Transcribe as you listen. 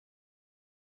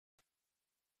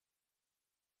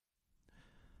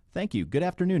Thank you. Good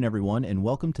afternoon, everyone, and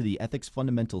welcome to the Ethics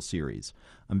Fundamentals series.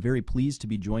 I'm very pleased to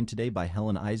be joined today by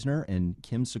Helen Eisner and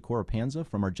Kim Sikora-Panza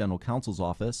from our General Counsel's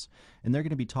office, and they're going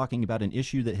to be talking about an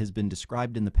issue that has been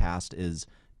described in the past as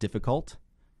difficult,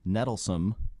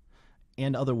 nettlesome,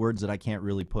 and other words that I can't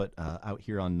really put out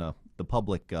here on the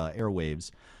public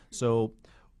airwaves. So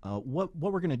what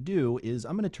we're going to do is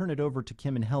I'm going to turn it over to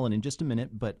Kim and Helen in just a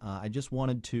minute, but I just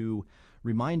wanted to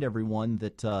remind everyone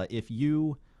that if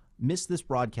you missed this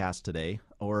broadcast today,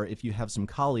 or if you have some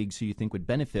colleagues who you think would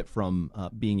benefit from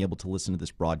being able to listen to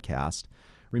this broadcast,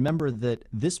 remember that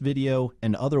this video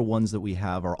and other ones that we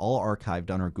have are all archived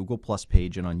on our Google Plus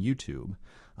page and on YouTube.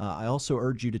 I also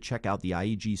urge you to check out the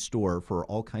IEG store for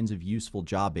all kinds of useful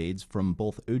job aids from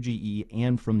both OGE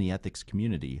and from the ethics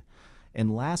community.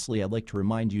 And lastly, I'd like to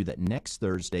remind you that next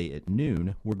Thursday at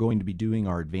noon, we're going to be doing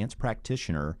our advanced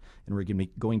practitioner, and we're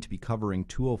going to be covering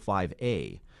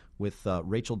 205A. with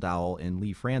Rachel Dowell and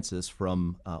Lee Francis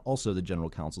from also the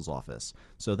General Counsel's office.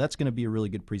 So that's going to be a really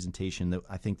good presentation that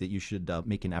I think that you should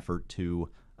make an effort to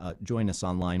join us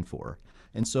online for.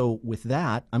 And so with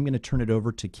that, I'm going to turn it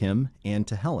over to Kim and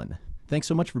to Helen. Thanks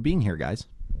so much for being here, guys.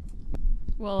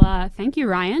 Well, thank you,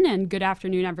 Ryan, and good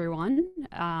afternoon, everyone,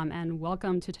 and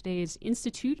welcome to today's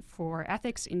Institute for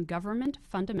Ethics in Government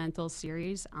Fundamentals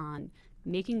series on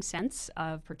making sense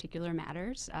of particular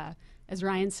matters. As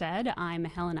Ryan said, I'm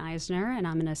Helen Eisner, and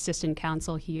I'm an assistant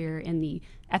counsel here in the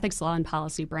Ethics Law and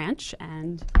Policy branch.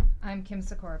 And I'm Kim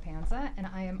Sikora-Panza, and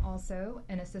I am also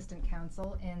an assistant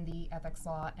counsel in the Ethics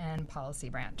Law and Policy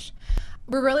branch.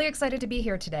 We're really excited to be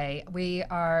here today. We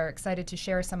are excited to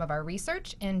share some of our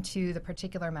research into the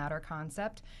particular matter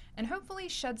concept and hopefully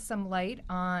shed some light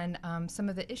on some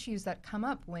of the issues that come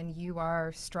up when you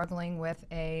are struggling with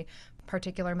a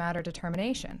particular matter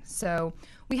determination. So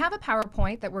we have a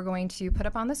PowerPoint that we're going to put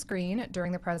up on the screen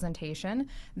during the presentation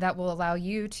that will allow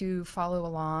you to follow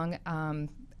along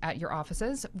at your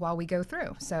offices while we go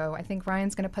through. So I think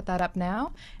Ryan's going to put that up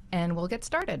now, and we'll get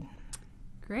started.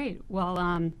 Great.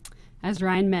 Well, as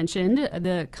Ryan mentioned,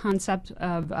 the concept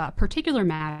of particular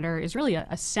matter is really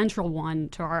a central one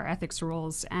to our ethics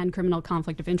rules and criminal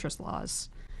conflict of interest laws.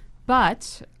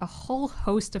 But a whole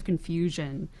host of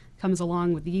confusion comes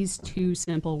along with these two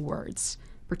simple words,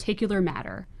 particular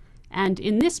matter. And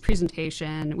in this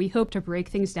presentation, we hope to break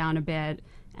things down a bit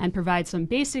and provide some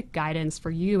basic guidance for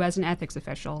you as an ethics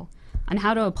official on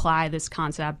how to apply this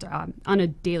concept on a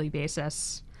daily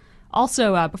basis.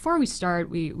 Also, before we start,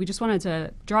 we just wanted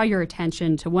to draw your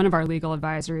attention to one of our legal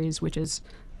advisories, which is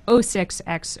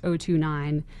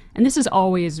 06X029. And this is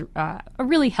always a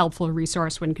really helpful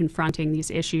resource when confronting these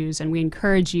issues, and we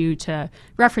encourage you to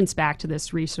reference back to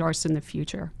this resource in the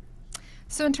future.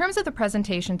 So in terms of the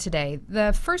presentation today,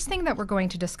 the first thing that we're going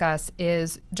to discuss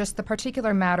is just the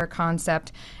particular matter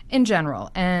concept in general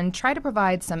and try to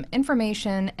provide some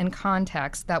information and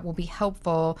context that will be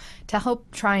helpful to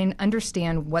help try and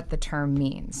understand what the term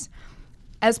means.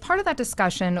 As part of that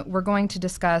discussion, we're going to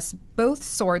discuss both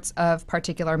sorts of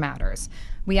particular matters.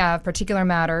 We have particular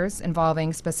matters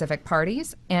involving specific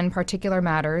parties and particular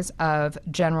matters of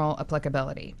general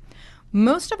applicability.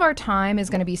 Most of our time is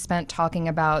going to be spent talking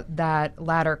about that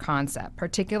latter concept,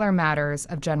 particular matters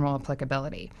of general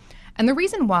applicability. And the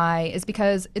reason why is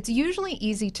because it's usually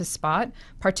easy to spot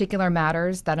particular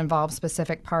matters that involve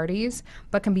specific parties,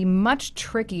 but can be much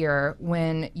trickier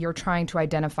when you're trying to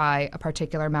identify a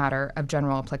particular matter of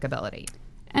general applicability.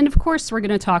 And of course, we're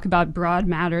going to talk about broad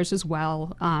matters as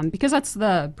well, because that's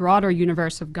the broader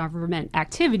universe of government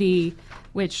activity,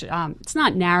 which it's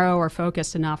not narrow or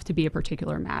focused enough to be a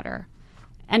particular matter.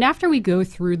 And after we go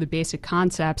through the basic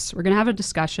concepts, we're going to have a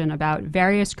discussion about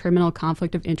various criminal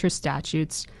conflict of interest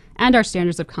statutes and our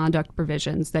standards of conduct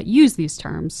provisions that use these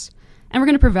terms. And we're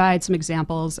going to provide some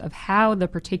examples of how the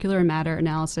particular matter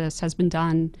analysis has been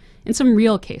done in some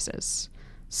real cases.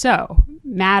 So,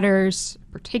 matters,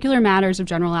 particular matters of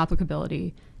general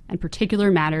applicability, and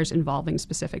particular matters involving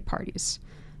specific parties.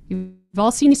 You've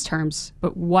all seen these terms,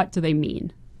 but what do they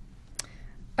mean?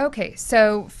 Okay,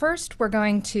 so first we're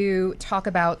going to talk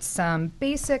about some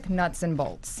basic nuts and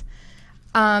bolts.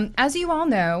 As you all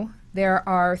know, there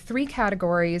are three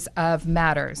categories of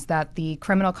matters that the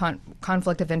criminal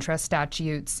conflict of interest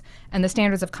statutes and the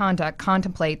standards of conduct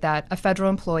contemplate that a federal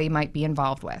employee might be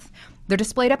involved with. They're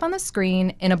displayed up on the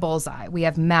screen in a bullseye. We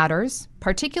have matters,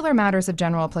 particular matters of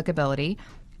general applicability,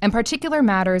 and particular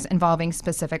matters involving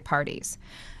specific parties.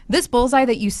 This bullseye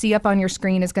that you see up on your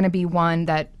screen is going to be one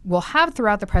that we'll have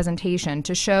throughout the presentation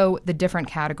to show the different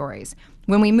categories.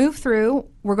 When we move through,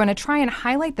 we're going to try and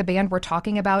highlight the band we're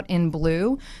talking about in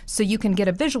blue so you can get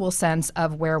a visual sense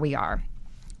of where we are.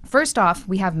 First off,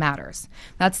 we have matters.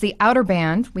 That's the outer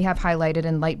band we have highlighted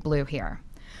in light blue here.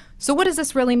 So what does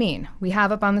this really mean? We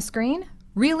have up on the screen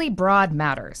really broad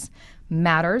matters,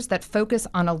 matters that focus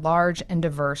on a large and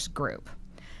diverse group.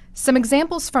 Some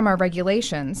examples from our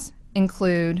regulations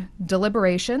include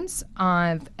deliberations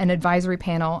of an advisory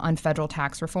panel on federal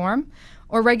tax reform,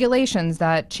 or regulations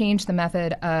that change the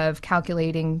method of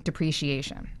calculating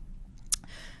depreciation.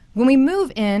 When we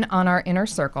move in on our inner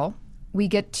circle, we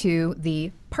get to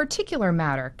the particular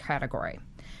matter category.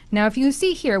 Now, if you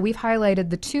see here, we've highlighted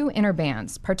the two inner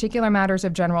bands, particular matters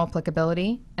of general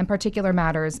applicability and particular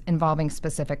matters involving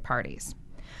specific parties.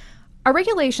 Our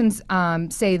regulations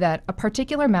say that a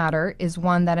particular matter is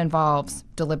one that involves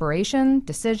deliberation,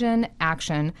 decision,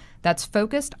 action that's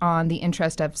focused on the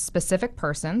interest of specific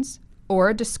persons or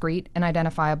a discrete and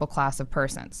identifiable class of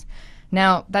persons.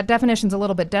 Now, that definition's a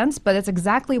little bit dense, but it's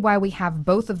exactly why we have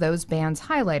both of those bands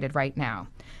highlighted right now.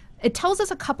 It tells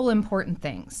us a couple important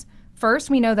things. First,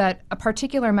 we know that a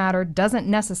particular matter doesn't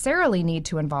necessarily need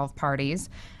to involve parties,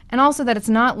 and also that it's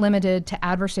not limited to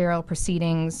adversarial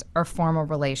proceedings or formal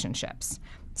relationships.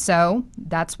 So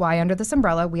that's why under this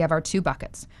umbrella we have our two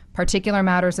buckets, particular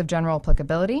matters of general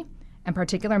applicability and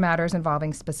particular matters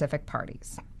involving specific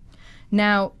parties.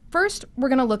 Now, first we're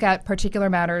going to look at particular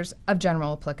matters of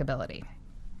general applicability.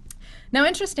 Now,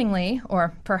 interestingly,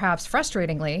 or perhaps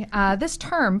frustratingly, this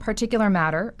term, particular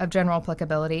matter of general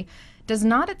applicability, does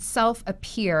not itself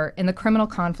appear in the criminal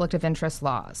conflict of interest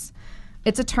laws.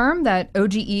 It's a term that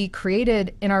OGE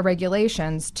created in our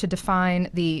regulations to define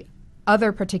the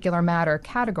other particular matter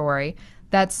category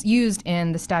that's used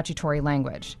in the statutory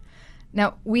language.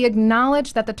 Now, we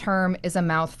acknowledge that the term is a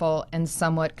mouthful and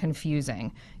somewhat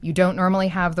confusing. You don't normally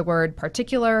have the word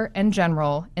particular and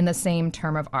general in the same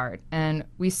term of art, and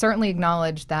we certainly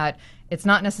acknowledge that it's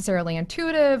not necessarily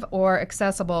intuitive or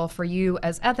accessible for you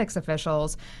as ethics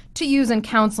officials to use in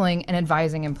counseling and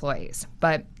advising employees.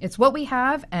 But it's what we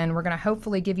have, and we're going to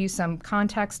hopefully give you some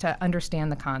context to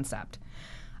understand the concept.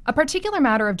 A particular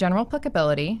matter of general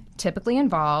applicability typically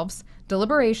involves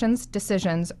deliberations,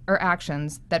 decisions, or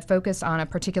actions that focus on a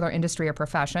particular industry or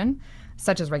profession,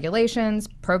 such as regulations,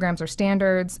 programs or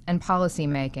standards, and policy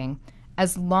making,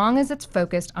 as long as it's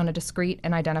focused on a discrete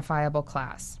and identifiable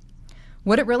class.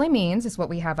 What it really means is what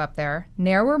we have up there,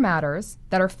 narrower matters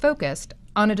that are focused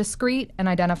on a discrete and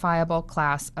identifiable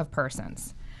class of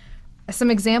persons.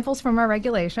 Some examples from our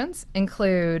regulations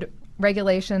include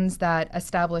regulations that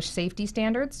establish safety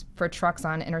standards for trucks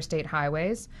on interstate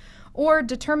highways, or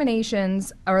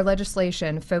determinations or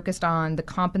legislation focused on the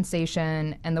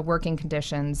compensation and the working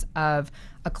conditions of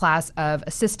a class of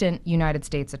assistant United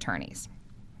States attorneys.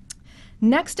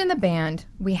 Next in the band,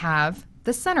 we have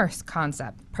the center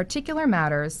concept, particular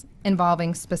matters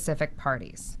involving specific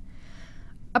parties.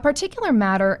 A particular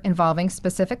matter involving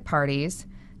specific parties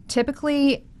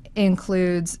typically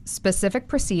includes specific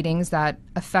proceedings that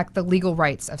affect the legal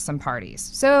rights of some parties.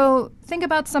 So think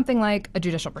about something like a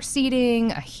judicial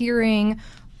proceeding, a hearing,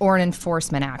 or an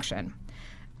enforcement action.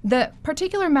 The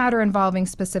particular matter involving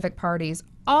specific parties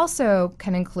also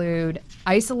can include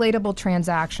isolatable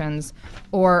transactions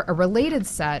or a related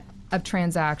set of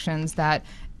transactions that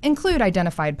include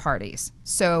identified parties.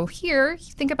 So here,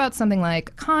 think about something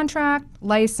like contract,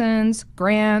 license,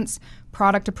 grants,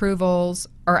 product approvals,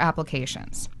 or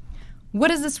applications. What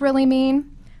does this really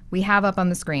mean? We have up on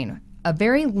the screen, a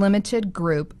very limited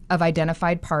group of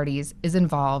identified parties is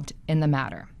involved in the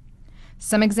matter.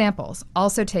 Some examples,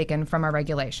 also taken from our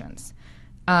regulations.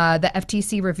 The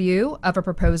FTC review of a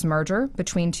proposed merger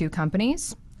between two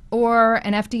companies, or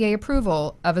an FDA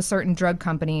approval of a certain drug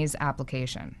company's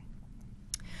application.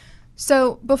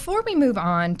 So before we move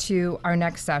on to our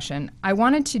next session, I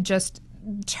wanted to just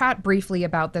chat briefly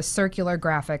about the circular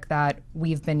graphic that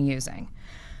we've been using.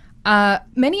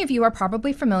 Many of you are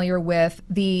probably familiar with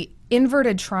the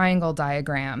inverted triangle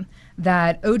diagram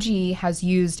that OGE has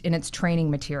used in its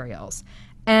training materials.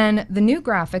 And the new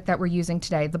graphic that we're using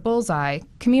today, the bullseye,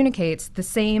 communicates the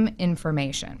same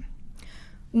information.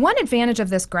 One advantage of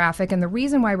this graphic, and the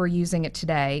reason why we're using it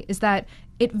today, is that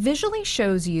it visually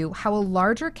shows you how a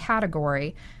larger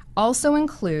category also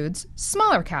includes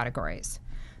smaller categories.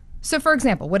 So for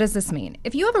example, what does this mean?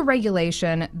 If you have a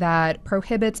regulation that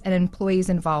prohibits an employee's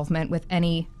involvement with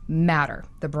any matter,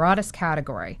 the broadest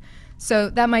category, so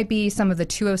that might be some of the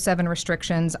 207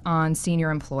 restrictions on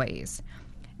senior employees,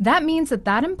 that means that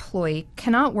that employee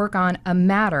cannot work on a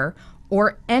matter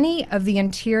or any of the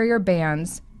interior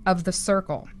bands of the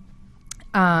circle,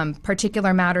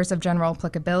 particular matters of general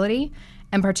applicability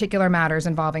and particular matters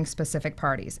involving specific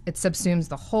parties. It subsumes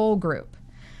the whole group.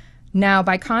 Now,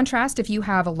 by contrast, if you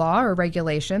have a law or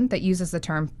regulation that uses the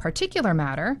term particular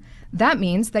matter, that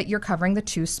means that you're covering the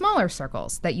two smaller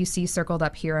circles that you see circled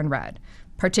up here in red: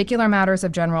 particular matters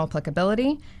of general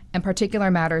applicability and particular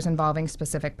matters involving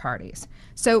specific parties.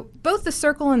 So both the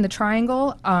circle and the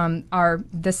triangle are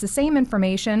the same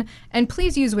information, and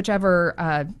please use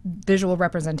whichever visual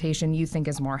representation you think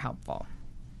is more helpful.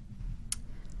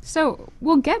 So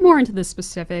we'll get more into the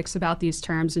specifics about these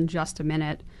terms in just a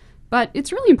minute, but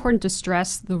it's really important to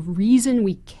stress the reason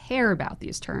we care about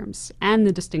these terms and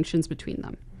the distinctions between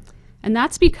them. And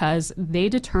that's because they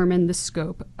determine the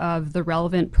scope of the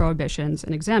relevant prohibitions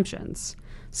and exemptions.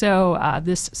 So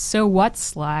this "so what"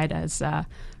 slide, as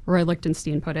Roy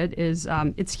Lichtenstein put it, is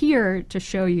it's here to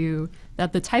show you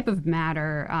that the type of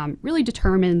matter really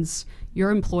determines your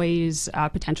employee's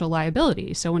potential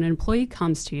liability. So when an employee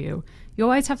comes to you, you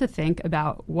always have to think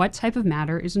about what type of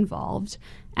matter is involved,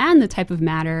 and the type of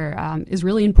matter is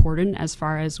really important as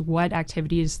far as what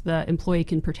activities the employee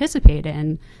can participate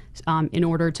in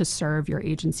order to serve your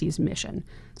agency's mission.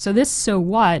 So this "so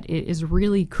what" is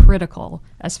really critical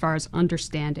as far as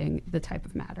understanding the type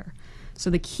of matter. So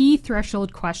the key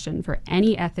threshold question for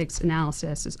any ethics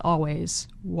analysis is always,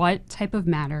 what type of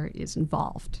matter is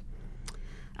involved?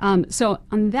 So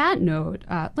on that note,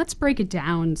 let's break it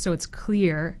down so it's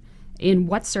clear in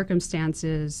what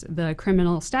circumstances the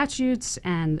criminal statutes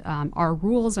and our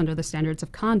rules under the standards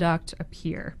of conduct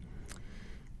appear.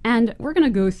 And we're going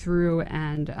to go through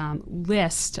and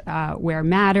list where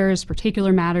matters,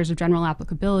 particular matters of general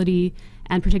applicability,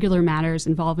 and particular matters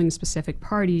involving specific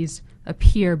parties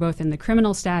appear both in the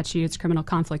criminal statutes, criminal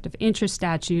conflict of interest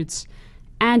statutes,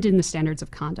 and in the standards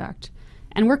of conduct.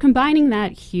 And we're combining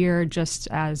that here just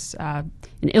as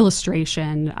an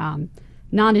illustration,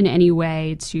 not in any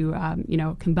way to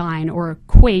combine or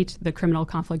equate the criminal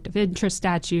conflict of interest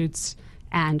statutes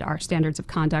and our standards of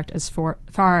conduct as far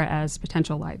as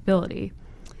potential liability.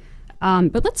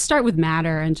 But let's start with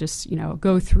matter and just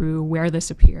go through where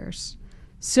this appears.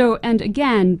 So, and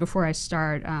again, before I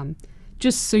start,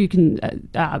 just so you can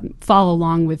follow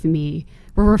along with me,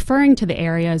 we're referring to the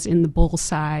areas in the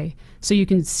bullseye so you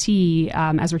can see,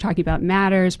 as we're talking about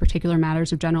matters, particular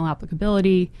matters of general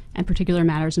applicability, and particular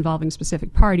matters involving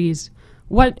specific parties,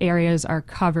 what areas are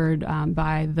covered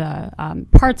by the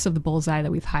parts of the bullseye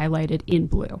that we've highlighted in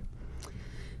blue.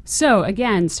 So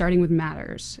again, starting with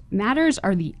matters. Matters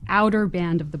are the outer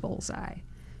band of the bullseye.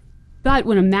 But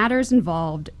when a matter is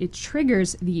involved, it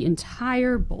triggers the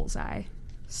entire bullseye.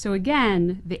 So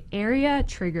again, the area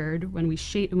triggered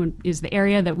is the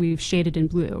area that we've shaded in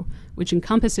blue, which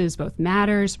encompasses both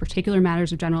matters, particular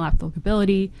matters of general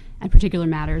applicability, and particular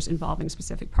matters involving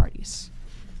specific parties.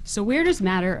 So where does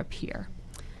matter appear?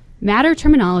 Matter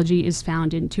terminology is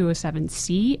found in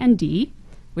 207C and D,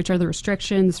 which are the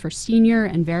restrictions for senior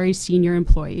and very senior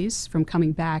employees from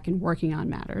coming back and working on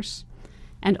matters,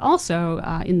 and also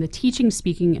in the teaching,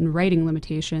 speaking, and writing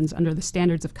limitations under the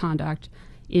standards of conduct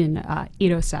in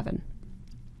 807.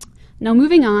 Now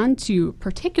moving on to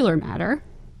particular matter,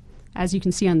 as you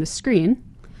can see on the screen.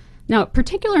 Now,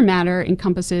 particular matter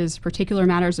encompasses particular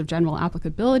matters of general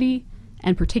applicability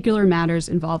and particular matters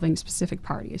involving specific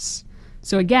parties.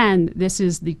 So again, this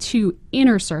is the two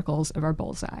inner circles of our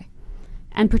bullseye.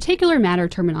 And particular matter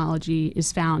terminology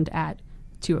is found at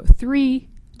 203,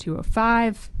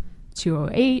 205,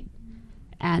 208,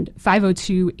 and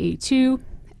 502A2,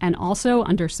 and also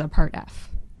under subpart F.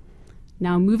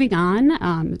 Now moving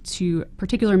on to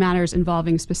particular matters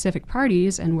involving specific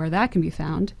parties and where that can be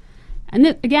found. And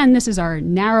again, this is our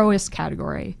narrowest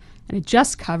category, and it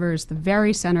just covers the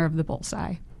very center of the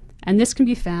bullseye. And this can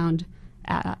be found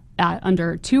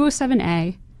under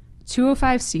 207A,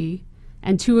 205C,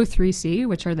 and 203C,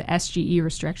 which are the SGE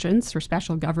restrictions for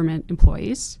special government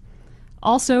employees.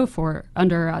 Also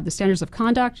under the standards of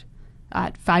conduct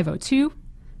at 502,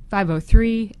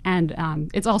 503, and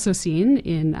it's also seen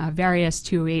in various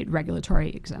 208 regulatory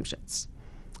exemptions.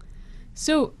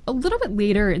 So a little bit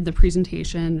later in the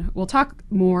presentation, we'll talk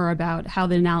more about how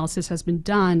the analysis has been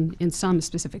done in some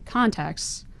specific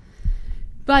contexts.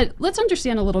 But let's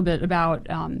understand a little bit about,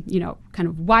 kind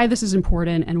of why this is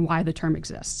important and why the term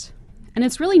exists. And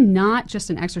it's really not just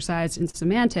an exercise in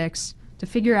semantics to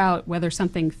figure out whether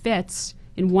something fits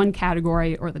in one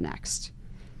category or the next.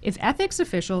 If ethics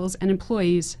officials and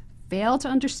employees fail to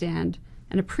understand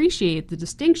and appreciate the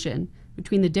distinction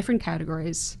between the different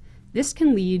categories, this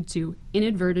can lead to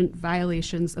inadvertent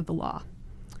violations of the law.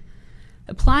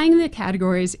 Applying the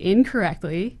categories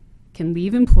incorrectly can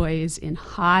leave employees in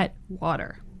hot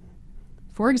water.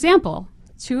 For example,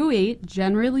 208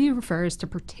 generally refers to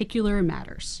particular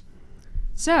matters.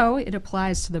 So it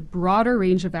applies to the broader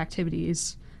range of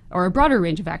activities or a broader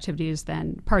range of activities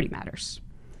than party matters.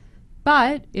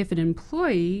 But if an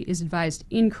employee is advised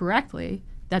incorrectly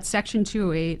that Section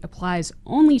 208 applies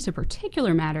only to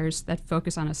particular matters that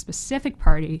focus on a specific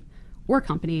party or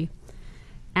company,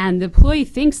 and the employee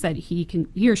thinks that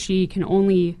he or she can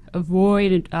only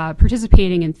avoid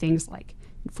participating in things like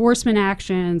enforcement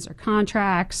actions or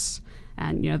contracts,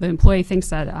 and the employee thinks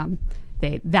that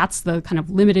that's the kind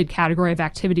of limited category of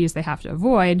activities they have to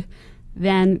avoid,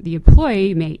 then the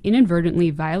employee may inadvertently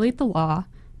violate the law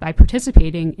by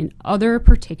participating in other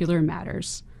particular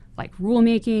matters, like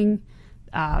rulemaking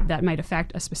that might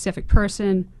affect a specific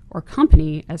person or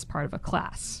company as part of a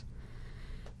class.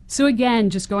 So again,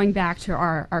 just going back to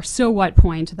our so what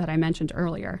point that I mentioned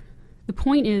earlier, the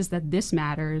point is that this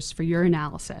matters for your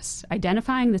analysis.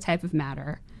 Identifying the type of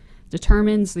matter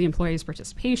determines the employee's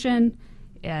participation,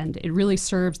 and it really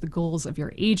serves the goals of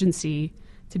your agency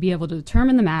to be able to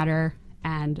determine the matter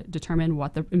and determine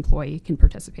what the employee can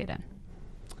participate in.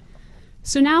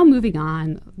 So now moving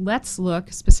on, let's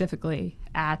look specifically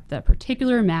at the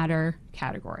particular matter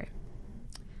category.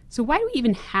 So why do we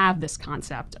even have this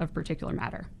concept of particular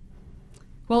matter?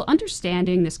 Well,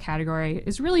 understanding this category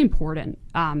is really important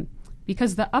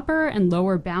because the upper and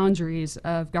lower boundaries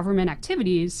of government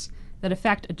activities that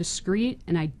affect a discrete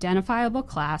and identifiable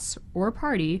class or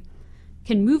party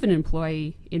can move an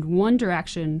employee in one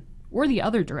direction or the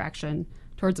other direction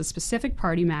towards a specific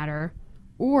party matter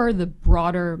or the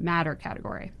broader matter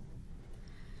category.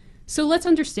 So let's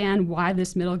understand why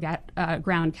this middle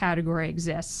ground category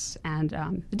exists and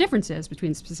the differences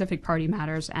between specific party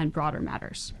matters and broader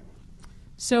matters.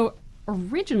 So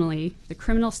originally, the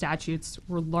criminal statutes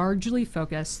were largely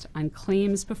focused on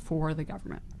claims before the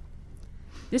government.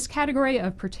 This category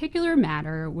of particular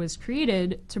matter was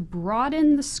created to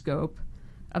broaden the scope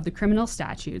of the criminal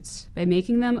statutes by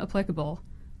making them applicable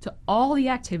to all the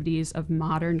activities of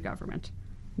modern government,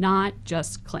 not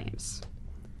just claims.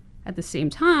 At the same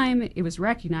time, it was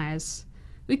recognized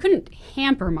we couldn't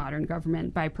hamper modern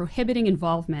government by prohibiting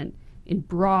involvement in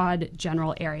broad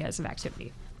general areas of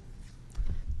activity.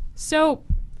 So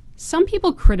some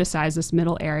people criticize this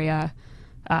middle area,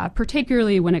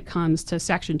 particularly when it comes to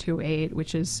Section 208,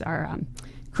 which is our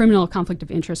criminal conflict of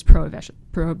interest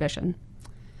prohibition.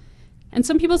 And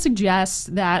some people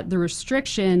suggest that the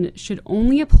restriction should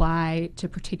only apply to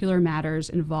particular matters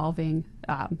involving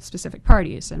specific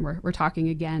parties. And we're talking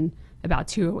again about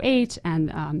 208,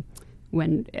 and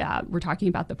when we're talking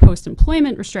about the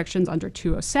post-employment restrictions under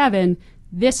 207,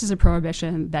 this is a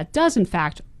prohibition that does in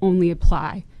fact only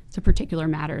apply to particular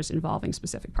matters involving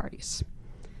specific parties.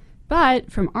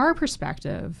 But from our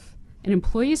perspective, an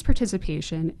employee's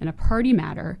participation in a party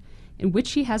matter in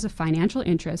which he has a financial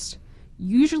interest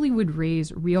usually would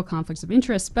raise real conflicts of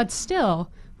interest, but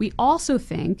still, we also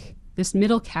think this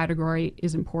middle category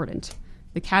is important,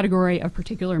 the category of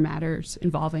particular matters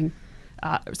involving,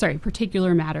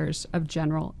 particular matters of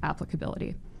general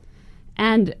applicability.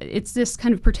 And it's this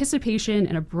kind of participation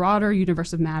in a broader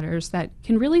universe of matters that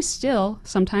can really still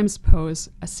sometimes pose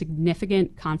a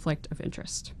significant conflict of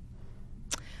interest.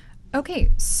 Okay,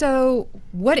 so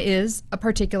what is a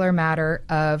particular matter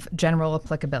of general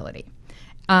applicability?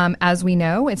 As we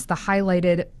know, it's the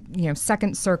highlighted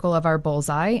second circle of our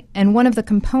bullseye and one of the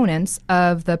components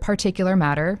of the particular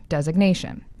matter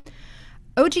designation.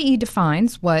 OGE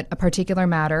defines what a particular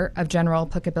matter of general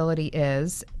applicability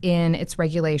is in its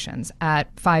regulations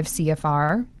at 5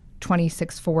 CFR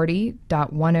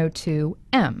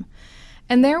 2640.102M.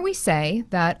 And there we say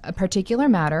that a particular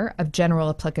matter of general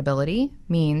applicability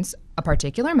means a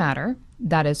particular matter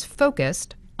that is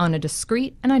focused on a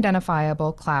discrete and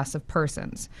identifiable class of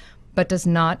persons, but does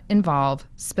not involve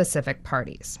specific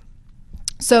parties.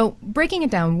 So breaking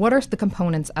it down, what are the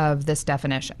components of this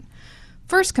definition?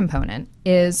 First component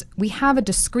is we have a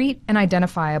discrete and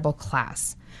identifiable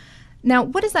class. Now,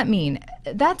 what does that mean?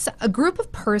 That's a group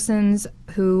of persons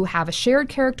who have a shared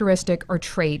characteristic or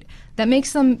trait that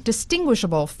makes them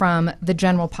distinguishable from the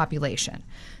general population.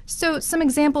 So some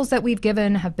examples that we've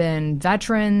given have been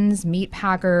veterans, meat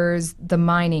packers, the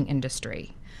mining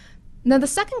industry. Now, the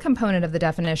second component of the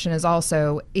definition is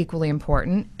also equally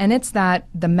important, and it's that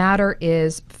the matter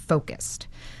is focused.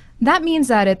 That means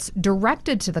that it's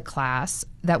directed to the class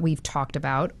that we've talked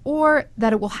about, or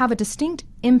that it will have a distinct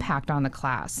impact on the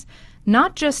class,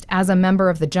 not just as a member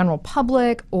of the general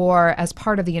public or as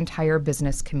part of the entire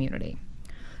business community.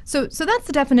 So that's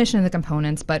the definition of the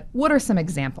components, but what are some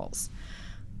examples?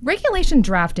 Regulation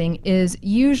drafting is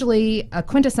usually a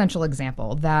quintessential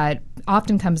example that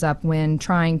often comes up when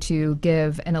trying to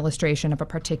give an illustration of a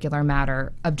particular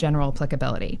matter of general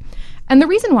applicability. And the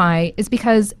reason why is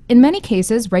because in many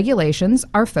cases, regulations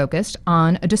are focused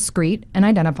on a discrete and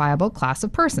identifiable class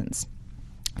of persons.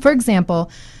 For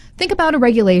example, think about a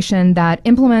regulation that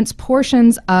implements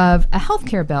portions of a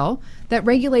healthcare bill that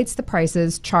regulates the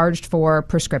prices charged for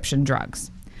prescription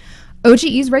drugs.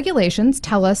 OGE's regulations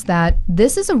tell us that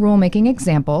this is a rulemaking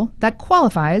example that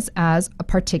qualifies as a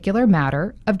particular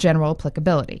matter of general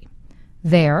applicability.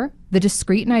 There, the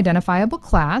discrete and identifiable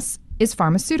class is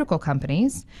pharmaceutical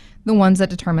companies, the ones that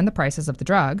determine the prices of the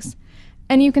drugs,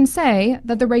 and you can say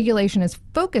that the regulation is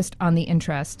focused on the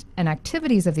interest and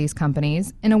activities of these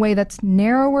companies in a way that's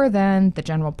narrower than the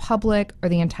general public or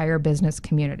the entire business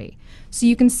community. So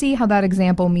you can see how that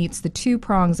example meets the two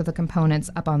prongs of the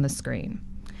components up on the screen.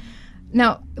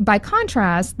 Now, by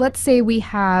contrast, let's say we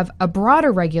have a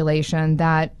broader regulation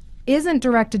that isn't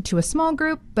directed to a small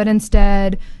group, but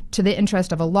instead to the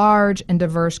interest of a large and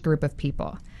diverse group of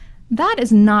people. That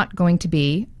is not going to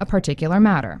be a particular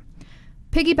matter.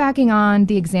 Piggybacking on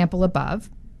the example above,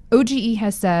 OGE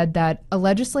has said that a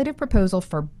legislative proposal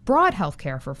for broad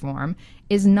healthcare reform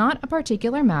is not a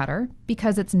particular matter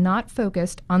because it's not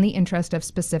focused on the interest of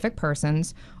specific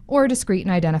persons or a discrete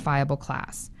and identifiable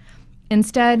class.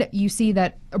 Instead, you see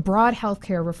that a broad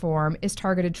healthcare reform is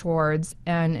targeted towards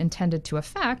and intended to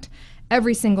affect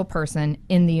every single person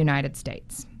in the United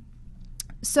States.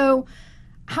 So,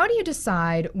 how do you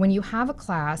decide when you have a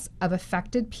class of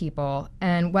affected people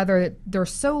and whether they're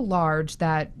so large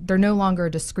that they're no longer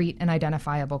a discrete and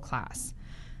identifiable class?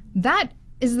 That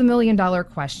is the million-dollar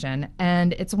question,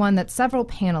 and it's one that several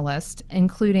panelists,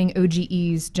 including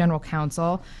OGE's general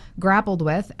counsel, grappled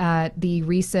with at the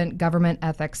recent Government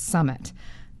Ethics Summit.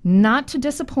 Not to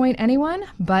disappoint anyone,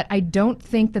 but I don't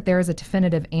think that there is a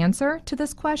definitive answer to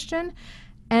this question.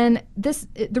 And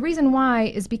the reason why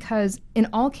is because in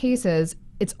all cases,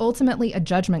 it's ultimately a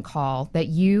judgment call that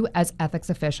you as ethics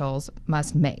officials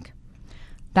must make.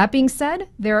 That being said,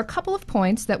 there are a couple of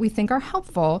points that we think are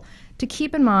helpful to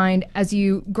keep in mind as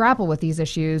you grapple with these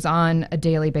issues on a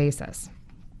daily basis.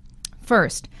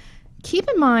 First, keep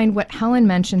in mind what Helen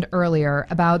mentioned earlier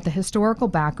about the historical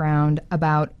background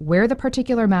about where the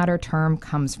particular matter term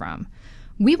comes from.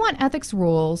 We want ethics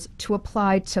rules to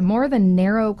apply to more than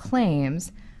narrow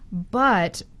claims,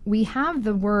 but we have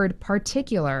the word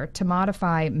particular to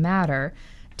modify matter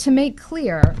to make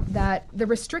clear that the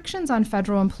restrictions on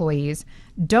federal employees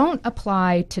don't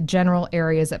apply to general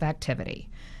areas of activity.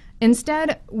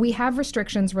 Instead, we have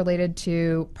restrictions related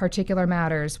to particular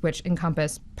matters which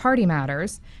encompass party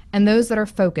matters and those that are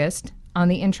focused on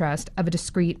the interest of a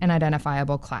discrete and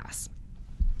identifiable class.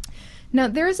 Now,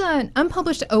 there's an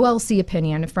unpublished OLC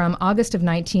opinion from August of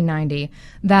 1990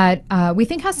 that we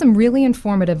think has some really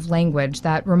informative language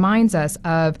that reminds us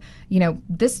of,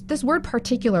 this word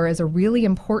particular is a really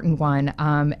important one,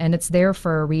 and it's there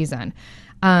for a reason.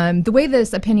 The way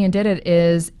this opinion did it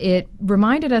is it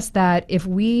reminded us that if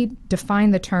we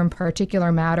define the term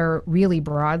particular matter really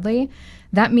broadly,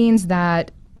 that means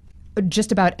that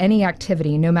just about any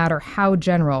activity, no matter how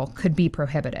general, could be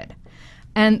prohibited.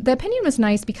 And the opinion was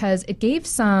nice because it gave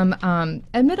some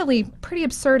admittedly pretty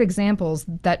absurd examples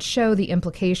that show the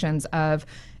implications of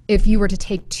if you were to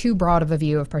take too broad of a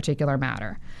view of particular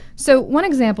matter. So one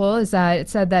example is that it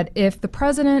said that if the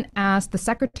president asked the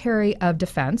Secretary of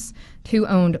Defense, who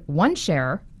owned one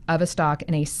share of a stock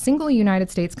in a single United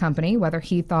States company, whether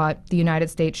he thought the United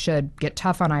States should get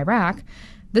tough on Iraq,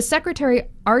 the Secretary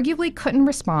arguably couldn't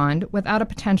respond without a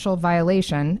potential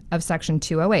violation of Section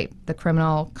 208, the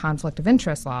criminal conflict of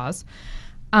interest laws.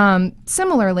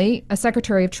 Similarly, a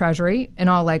Secretary of Treasury, in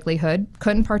all likelihood,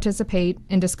 couldn't participate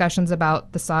in discussions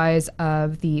about the size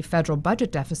of the federal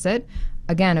budget deficit,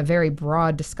 again, a very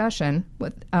broad discussion,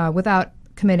 without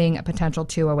committing a potential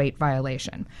 208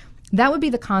 violation. That would be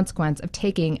the consequence of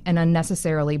taking an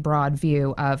unnecessarily broad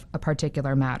view of a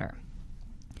particular matter.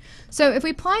 So if we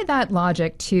apply that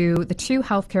logic to the two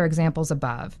healthcare examples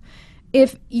above,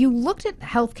 if you looked at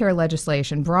healthcare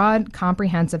legislation, broad,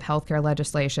 comprehensive healthcare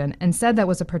legislation, and said that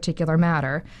was a particular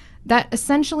matter, that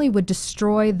essentially would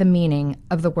destroy the meaning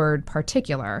of the word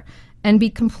particular and be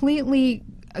completely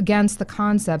against the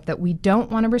concept that we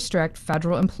don't want to restrict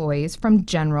federal employees from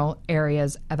general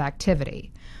areas of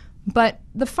activity. But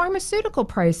the pharmaceutical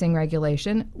pricing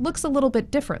regulation looks a little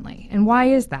bit differently. And why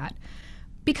is that?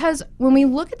 Because when we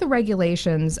look at the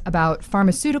regulations about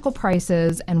pharmaceutical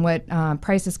prices and what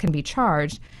prices can be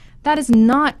charged, that is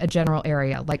not a general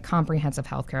area like comprehensive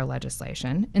healthcare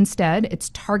legislation. Instead, it's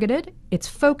targeted, it's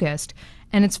focused,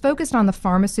 and it's focused on the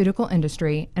pharmaceutical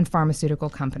industry and pharmaceutical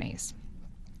companies.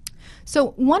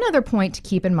 So one other point to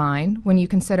keep in mind when you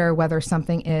consider whether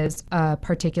something is a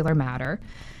particular matter,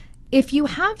 if you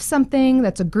have something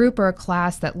that's a group or a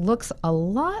class that looks a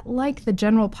lot like the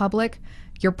general public,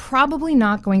 you're probably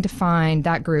not going to find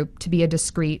that group to be a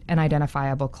discrete and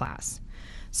identifiable class.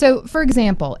 So, for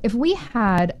example, if we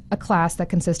had a class that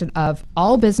consisted of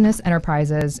all business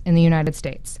enterprises in the United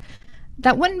States,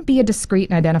 that wouldn't be a discrete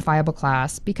and identifiable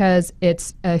class because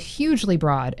it's a hugely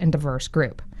broad and diverse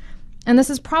group. And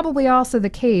this is probably also the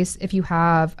case if you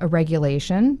have a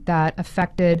regulation that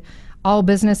affected all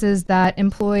businesses that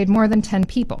employed more than 10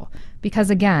 people,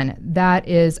 because again, that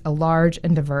is a large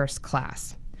and diverse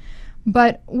class.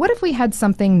 But what if we had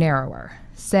something narrower?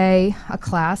 Say, a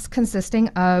class consisting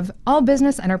of all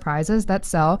business enterprises that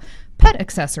sell pet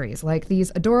accessories, like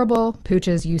these adorable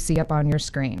pooches you see up on your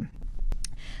screen.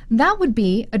 That would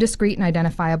be a discrete and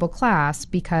identifiable class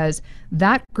because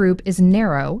that group is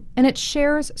narrow and it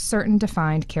shares certain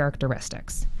defined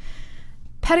characteristics.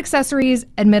 Pet accessories,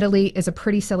 admittedly, is a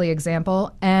pretty silly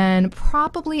example and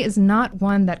probably is not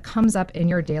one that comes up in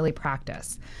your daily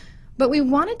practice. But we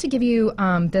wanted to give you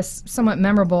this somewhat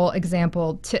memorable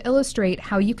example to illustrate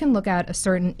how you can look at a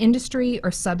certain industry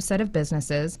or subset of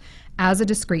businesses as a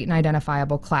discrete and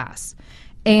identifiable class.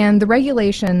 And the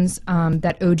regulations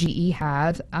that OGE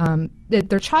have,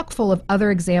 they're chock full of other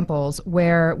examples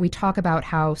where we talk about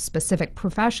how specific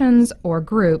professions or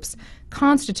groups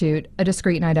constitute a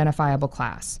discrete and identifiable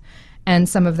class. And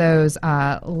some of those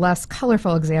less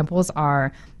colorful examples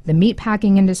are the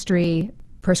meatpacking industry,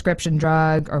 prescription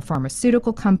drug or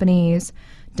pharmaceutical companies,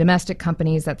 domestic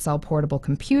companies that sell portable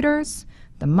computers,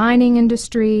 the mining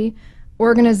industry,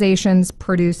 organizations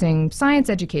producing science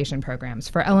education programs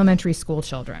for elementary school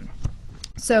children.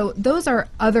 So those are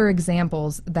other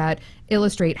examples that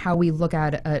illustrate how we look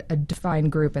at a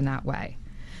defined group in that way.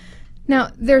 Now,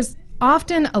 there's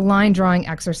often a line drawing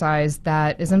exercise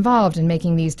that is involved in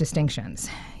making these distinctions.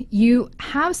 You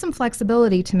have some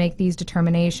flexibility to make these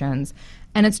determinations,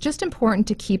 and it's just important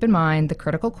to keep in mind the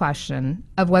critical question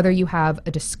of whether you have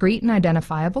a discrete and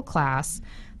identifiable class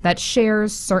that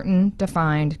shares certain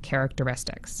defined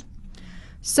characteristics.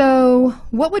 So,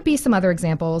 what would be some other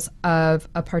examples of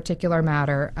a particular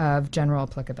matter of general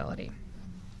applicability?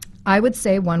 I would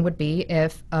say one would be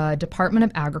if a Department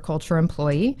of Agriculture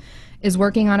employee is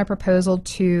working on a proposal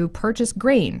to purchase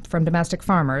grain from domestic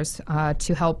farmers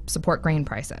to help support grain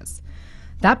prices.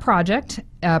 That project,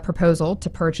 a proposal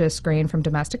to purchase grain from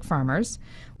domestic farmers,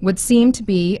 would seem to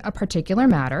be a particular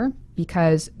matter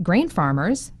because grain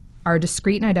farmers are a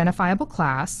discrete and identifiable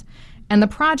class, and the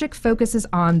project focuses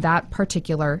on that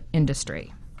particular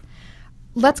industry.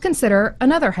 Let's consider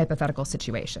another hypothetical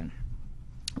situation.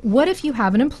 What if you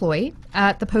have an employee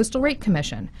at the Postal Rate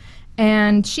Commission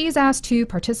and she's asked to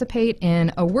participate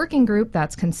in a working group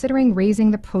that's considering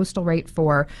raising the postal rate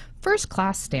for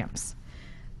first-class stamps?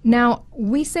 Now,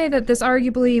 we say that this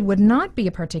arguably would not be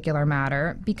a particular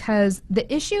matter because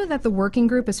the issue that the working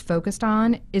group is focused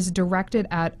on is directed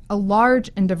at a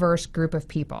large and diverse group of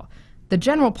people. The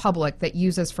general public that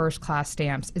uses first-class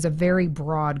stamps is a very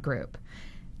broad group.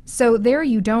 So there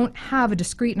you don't have a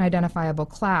discrete and identifiable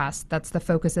class that's the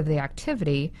focus of the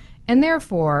activity, and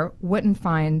therefore wouldn't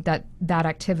find that that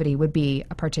activity would be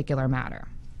a particular matter.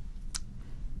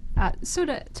 So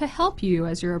to help you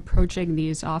as you're approaching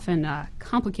these often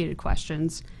complicated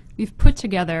questions, we've put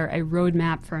together a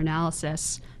roadmap for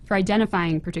analysis for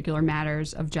identifying particular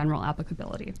matters of general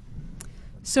applicability.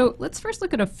 So let's first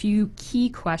look at a few key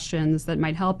questions that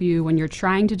might help you when you're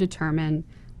trying to determine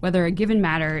whether a given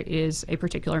matter is a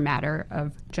particular matter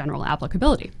of general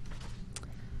applicability.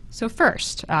 So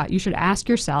first, you should ask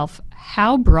yourself,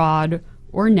 how broad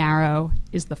or narrow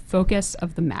is the focus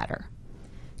of the matter?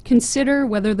 Consider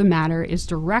whether the matter is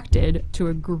directed to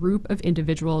a group of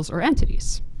individuals or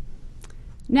entities.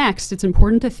 Next, it's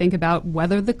important to think about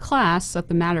whether the class that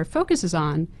the matter focuses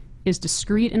on is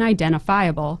discrete and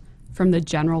identifiable from the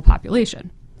general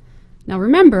population. Now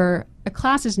remember, a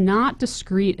class is not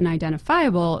discrete and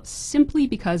identifiable simply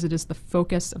because it is the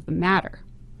focus of the matter.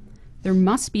 There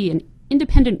must be an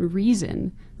independent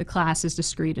reason the class is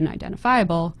discrete and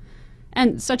identifiable,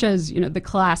 and such as, the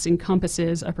class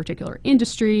encompasses a particular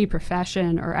industry,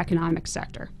 profession, or economic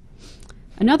sector.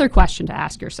 Another question to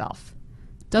ask yourself: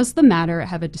 does the matter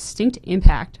have a distinct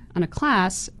impact on a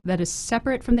class that is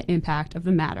separate from the impact of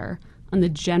the matter on the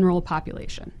general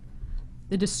population?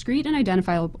 The discrete and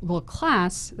identifiable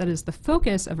class that is the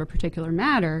focus of a particular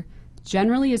matter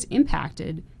generally is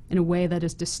impacted in a way that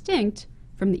is distinct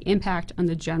from the impact on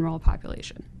the general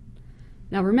population.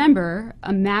 Now remember,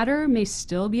 a matter may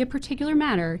still be a particular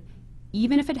matter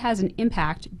even if it has an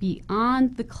impact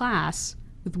beyond the class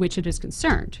with which it is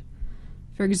concerned.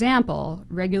 For example,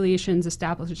 regulations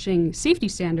establishing safety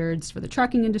standards for the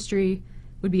trucking industry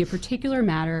would be a particular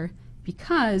matter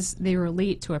because they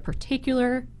relate to a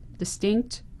particular,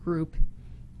 distinct group,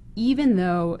 even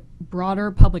though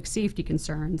broader public safety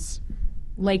concerns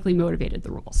likely motivated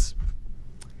the rules.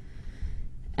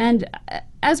 And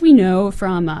as we know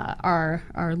from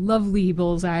our lovely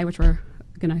bullseye, which we're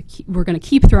gonna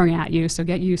keep throwing at you, so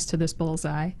get used to this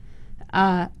bullseye.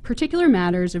 Particular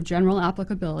matters of general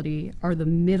applicability are the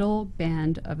middle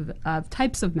band of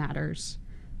types of matters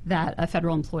that a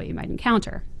federal employee might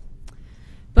encounter.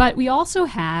 But we also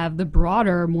have the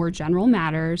broader, more general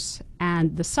matters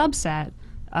and the subset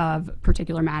of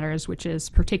particular matters, which is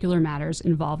particular matters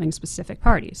involving specific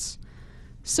parties.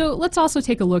 So let's also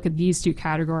take a look at these two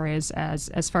categories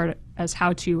as far as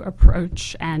how to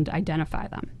approach and identify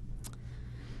them.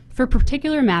 For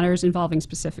particular matters involving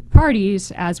specific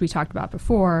parties, as we talked about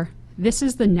before, this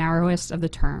is the narrowest of the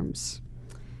terms.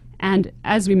 And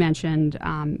as we mentioned,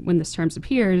 when this term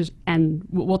appears, and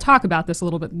we'll talk about this a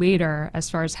little bit later as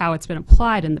far as how it's been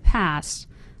applied in the past,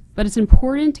 but it's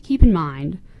important to keep in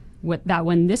mind that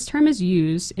when this term is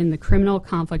used in the criminal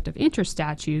conflict of interest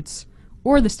statutes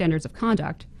or the standards of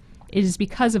conduct, it is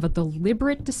because of a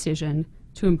deliberate decision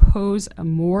to impose a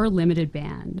more limited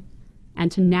band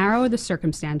and to narrow the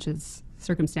circumstances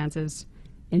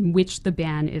in which the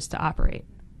ban is to operate.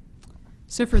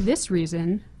 So for this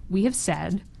reason, we have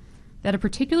said that a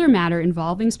particular matter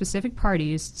involving specific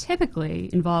parties typically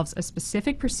involves a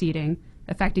specific proceeding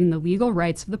affecting the legal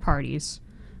rights of the parties,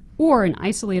 or an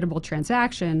isolatable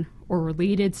transaction or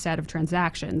related set of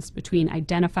transactions between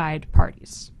identified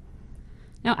parties.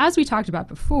 Now, as we talked about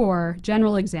before,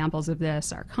 general examples of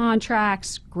this are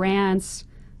contracts, grants,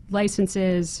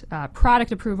 licenses,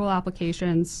 product approval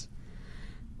applications.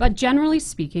 But generally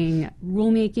speaking,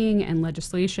 rulemaking and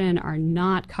legislation are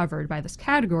not covered by this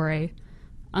category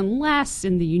unless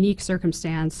in the unique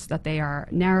circumstance that they are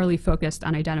narrowly focused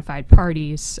on identified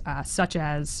parties, such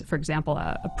as, for example,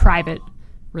 a private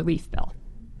relief bill.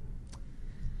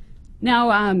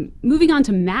 Now, moving on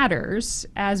to matters,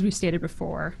 as we stated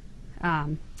before,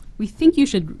 we think you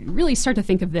should really start to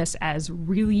think of this as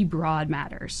really broad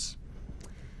matters.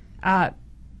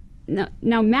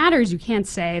 Now, matters, you can't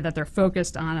say that they're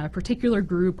focused on a particular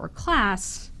group or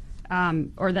class,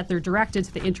 or that they're directed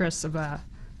to the interests of a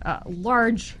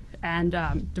large and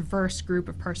diverse group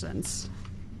of persons.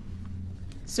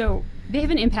 So they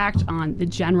have an impact on the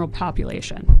general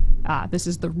population. This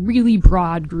is the really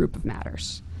broad group of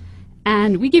matters.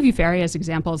 And we gave you various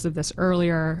examples of this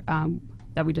earlier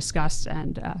that we discussed,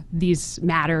 and these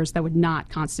matters that would not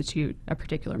constitute a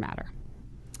particular matter.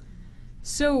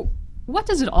 So what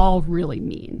does it all really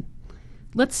mean?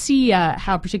 Let's see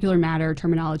how particular matter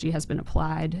terminology has been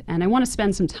applied, and I want to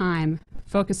spend some time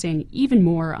focusing even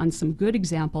more on some good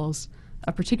examples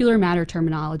of particular matter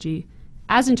terminology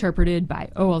as interpreted by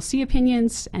OLC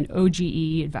opinions and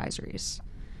OGE advisories.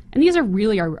 And these are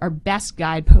really our best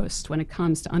guideposts when it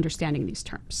comes to understanding these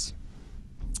terms.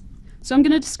 So I'm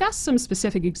going to discuss some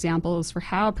specific examples for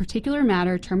how particular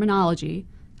matter terminology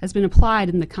has been applied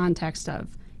in the context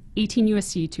of 18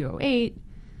 U.S.C. 208,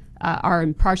 our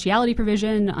impartiality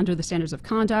provision under the Standards of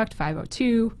Conduct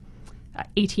 502,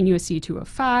 18 U.S.C.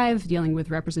 205, dealing with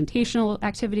representational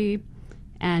activity,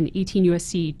 and 18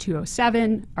 U.S.C.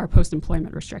 207, our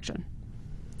post-employment restriction.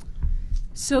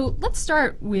 So let's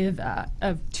start with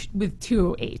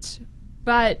 208.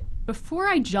 But before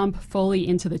I jump fully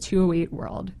into the 208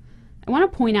 world, I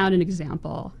want to point out an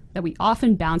example that we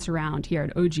often bounce around here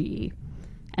at OGE,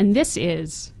 and this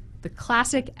is the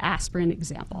classic aspirin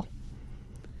example.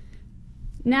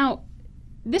 Now,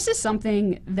 this is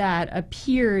something that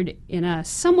appeared in a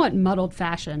somewhat muddled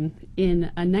fashion in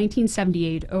a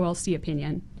 1978 OLC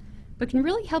opinion, but can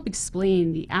really help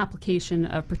explain the application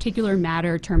of particular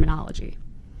matter terminology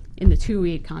in the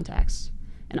 208 context,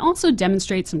 and also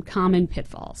demonstrate some common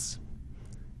pitfalls.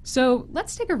 So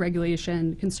let's take a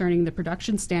regulation concerning the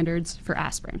production standards for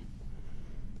aspirin.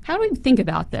 How do we think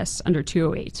about this under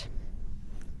 208?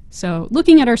 So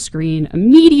looking at our screen,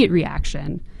 immediate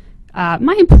reaction,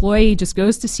 my employee just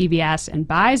goes to CVS and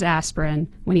buys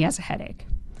aspirin when he has a headache.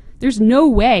 There's no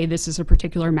way this is a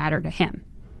particular matter to him.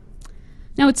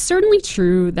 Now, it's certainly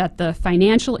true that the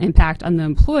financial impact on the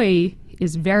employee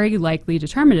is very likely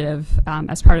determinative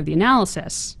as part of the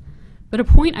analysis, but a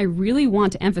point I really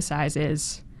want to emphasize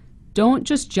is don't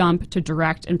just jump to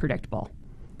direct and predictable.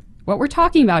 What we're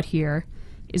talking about here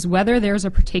is whether there's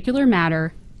a particular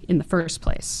matter in the first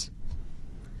place.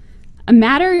 A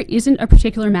matter isn't a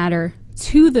particular matter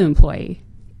to the employee.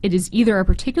 It is either a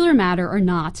particular matter or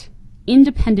not,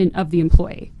 independent of the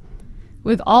employee.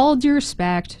 With all due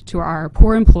respect to our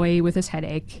poor employee with his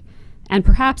headache, and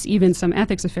perhaps even some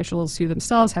ethics officials who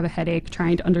themselves have a headache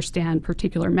trying to understand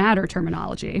particular matter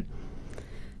terminology,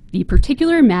 the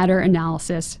particular matter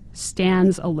analysis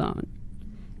stands alone.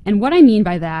 And what I mean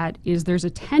by that is there's a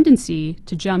tendency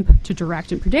to jump to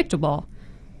direct and predictable,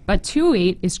 but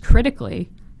 208 is critically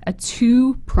a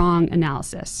two-prong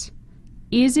analysis.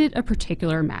 Is it a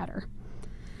particular matter?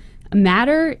 A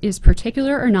matter is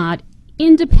particular or not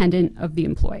independent of the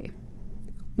employee.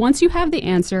 Once you have the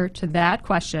answer to that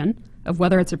question of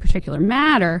whether it's a particular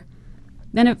matter,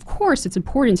 then of course it's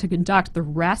important to conduct the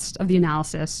rest of the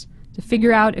analysis to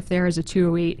figure out if there is a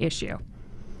 208 issue.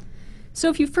 So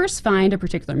if you first find a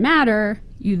particular matter,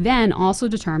 you then also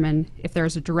determine if there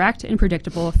is a direct and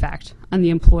predictable effect on the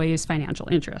employee's financial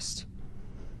interest.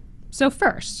 So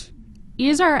first,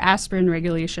 is our aspirin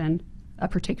regulation a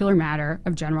particular matter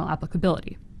of general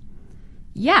applicability?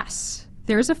 Yes,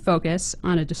 there is a focus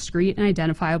on a discrete and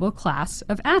identifiable class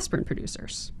of aspirin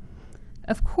producers.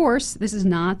 Of course, this is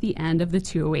not the end of the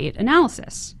 208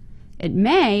 analysis. It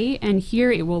may, and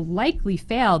here it will likely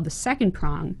fail the second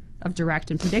prong of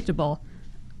direct and predictable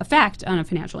effect on a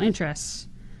financial interests,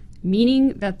 meaning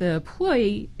that the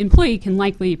employee can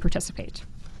likely participate.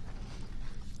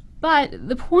 But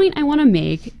the point I want to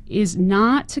make is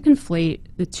not to conflate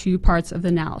the two parts of the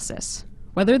analysis,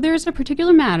 whether there's a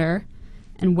particular matter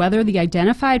and whether the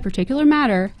identified particular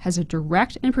matter has a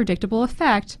direct and predictable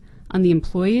effect on the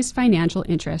employee's financial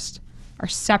interest are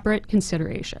separate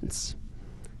considerations.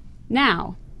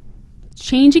 Now,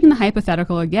 changing the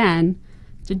hypothetical again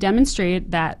to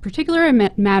demonstrate that particular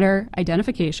matter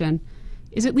identification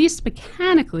is at least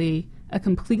mechanically a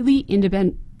completely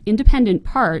independent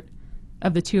part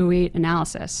of the 208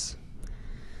 analysis.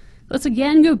 Let's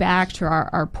again go back to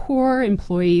our poor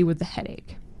employee with the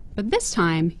headache. But this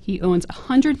time, he owns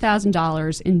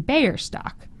 $100,000 in Bayer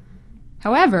stock.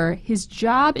 However, his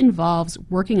job involves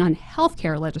working on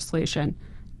healthcare legislation,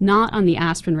 not on the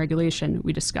aspirin regulation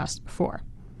we discussed before.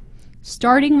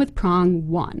 Starting with prong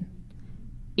 1.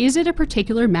 Is it a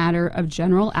particular matter of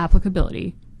general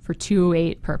applicability for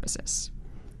 208 purposes?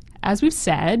 As we've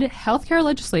said, healthcare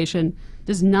legislation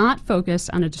does not focus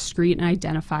on a discrete and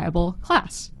identifiable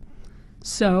class.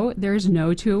 So there's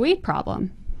no 208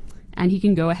 problem, and he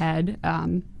can go ahead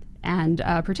and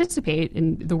participate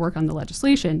in the work on the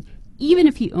legislation, even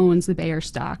if he owns the Bayer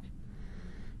stock,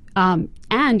 and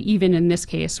even in this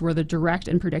case where the direct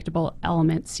and predictable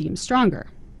element seems stronger.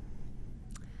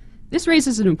 This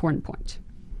raises an important point.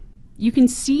 You can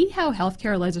see how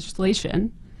healthcare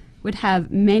legislation would have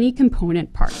many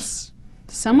component parts,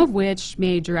 some of which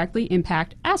may directly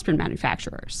impact aspirin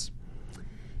manufacturers.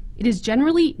 It is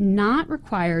generally not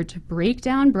required to break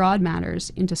down broad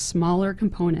matters into smaller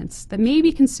components that may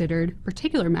be considered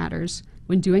particular matters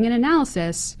when doing an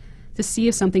analysis to see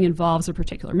if something involves a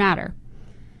particular matter.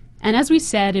 And as we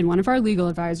said in one of our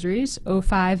legal advisories,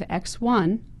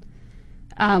 05X1,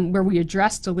 where we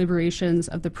addressed deliberations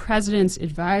of the President's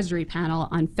Advisory Panel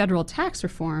on Federal Tax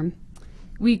Reform,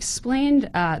 we explained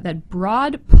that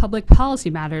broad public policy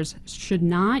matters should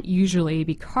not usually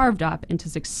be carved up into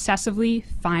successively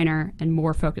finer and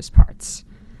more focused parts.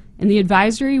 In the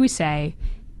advisory, we say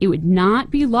it would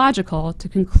not be logical to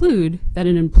conclude that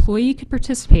an employee could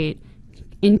participate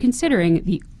in considering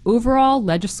the overall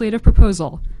legislative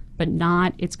proposal, but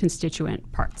not its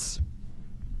constituent parts.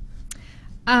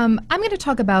 I'm going to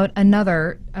talk about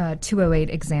another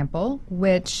 208 example,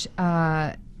 which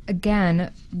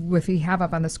again, if we have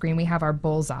up on the screen, we have our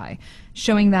bullseye,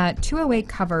 showing that 208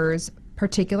 covers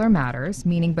particular matters,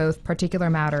 meaning both particular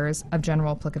matters of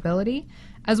general applicability,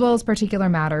 as well as particular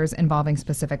matters involving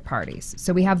specific parties.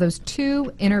 So we have those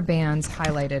two inner bands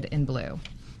highlighted in blue.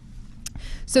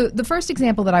 So the first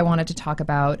example that I wanted to talk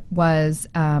about was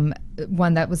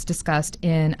one that was discussed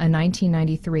in a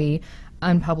 1993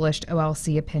 unpublished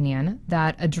OLC opinion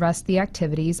that addressed the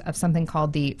activities of something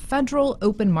called the Federal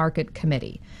Open Market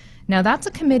Committee. Now, that's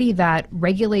a committee that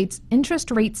regulates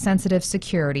interest rate sensitive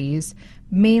securities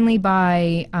mainly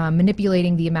by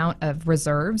manipulating the amount of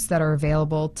reserves that are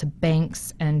available to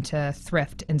banks and to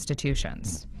thrift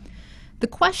institutions. The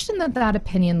question that that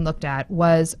opinion looked at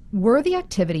was, were the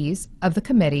activities of the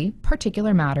committee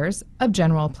particular matters of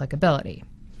general applicability?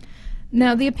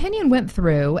 Now, the opinion went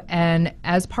through, and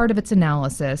as part of its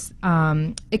analysis,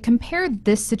 it compared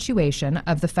this situation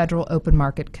of the Federal Open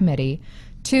Market Committee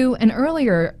to an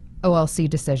earlier OLC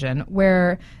decision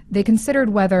where they considered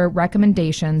whether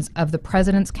recommendations of the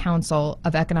President's Council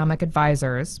of Economic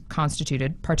Advisors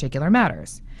constituted particular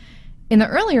matters. In the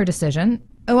earlier decision,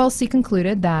 OLC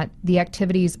concluded that the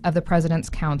activities of the President's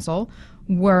Council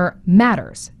were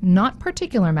matters, not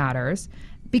particular matters,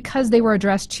 because they were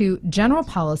addressed to general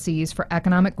policies for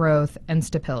economic growth and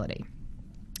stability.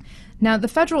 Now, the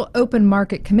Federal Open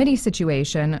Market Committee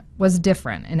situation was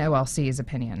different in OLC's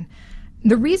opinion.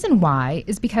 The reason why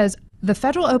is because the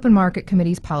Federal Open Market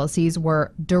Committee's policies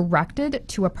were directed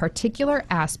to a particular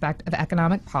aspect of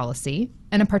economic policy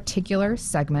and a particular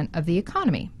segment of the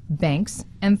economy, banks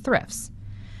and thrifts.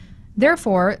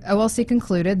 Therefore, OLC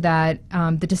concluded that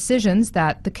the decisions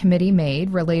that the committee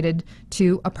made related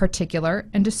to a particular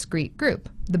and discrete group,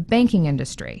 the banking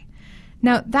industry.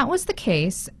 Now, that was the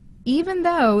case even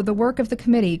though the work of the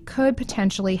committee could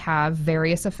potentially have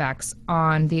various effects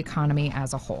on the economy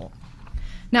as a whole.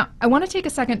 Now, I want to take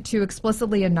a second to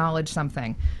explicitly acknowledge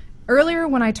something. Earlier,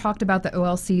 when I talked about the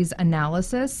OLC's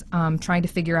analysis, trying to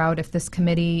figure out if this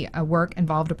committee work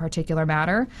involved a particular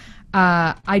matter,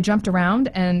 I jumped around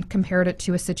and compared it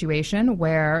to a situation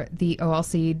where the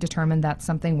OLC determined that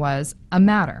something was a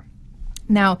matter.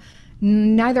 Now,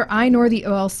 neither I nor the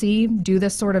OLC do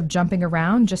this sort of jumping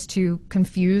around just to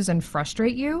confuse and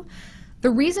frustrate you.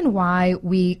 The reason why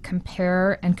we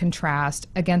compare and contrast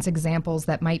against examples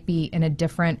that might be in a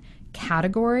different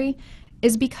category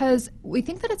is because we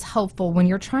think that it's helpful when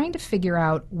you're trying to figure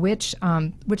out which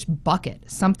bucket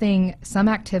some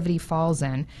activity falls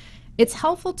in. It's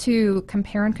helpful to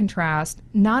compare and contrast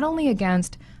not only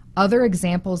against other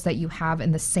examples that you have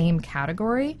in the same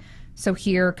category, so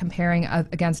here comparing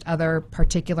against other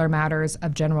particular matters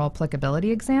of general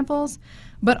applicability examples,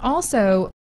 but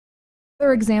also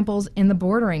other examples in the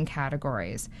bordering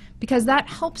categories, because that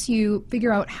helps you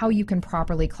figure out how you can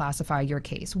properly classify your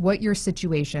case, what your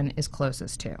situation is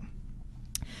closest to.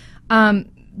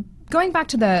 Going back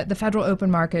to the Federal Open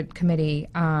Market Committee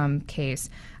case,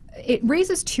 it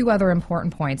raises two other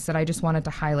important points that I just wanted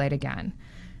to highlight again.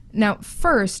 Now,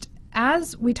 first,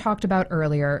 as we talked about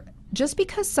earlier, just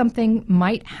because something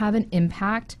might have an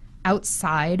impact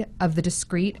outside of the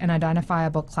discrete and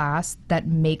identifiable class that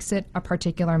makes it a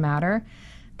particular matter,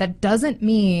 that doesn't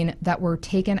mean that we're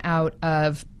taken out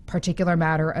of particular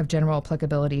matter of general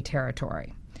applicability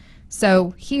territory.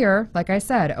 So here, like I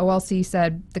said, OLC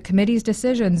said the committee's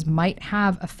decisions might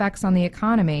have effects on the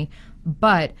economy,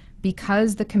 but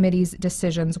because the committee's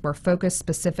decisions were focused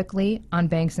specifically on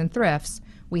banks and thrifts,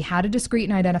 we had a discrete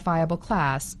and identifiable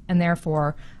class, and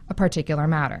therefore a particular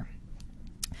matter.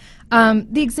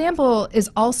 The example is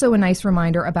also a nice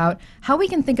reminder about how we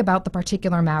can think about the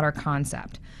particular matter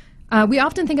concept. We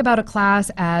often think about a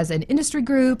class as an industry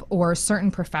group or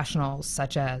certain professionals,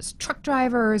 such as truck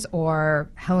drivers or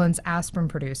Helen's aspirin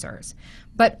producers.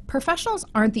 But professionals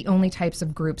aren't the only types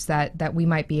of groups that we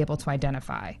might be able to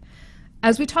identify.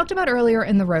 As we talked about earlier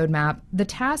in the roadmap, the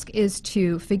task is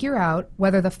to figure out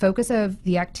whether the focus of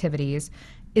the activities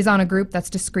is on a group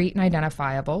that's discrete and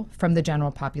identifiable from the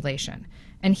general population.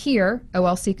 And here,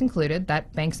 OLC concluded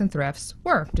that banks and thrifts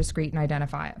were discrete and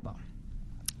identifiable.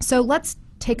 So let's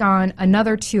take on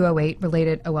another 208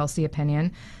 related OLC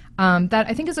opinion that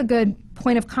I think is a good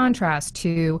point of contrast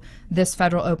to this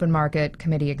Federal Open Market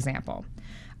Committee example.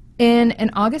 In an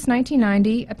August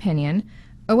 1990 opinion,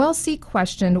 OLC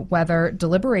questioned whether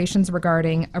deliberations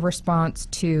regarding a response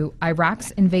to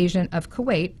Iraq's invasion of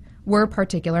Kuwait were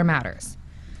particular matters.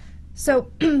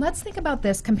 So let's think about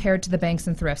this compared to the banks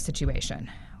and thrift situation.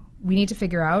 We need to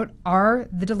figure out, are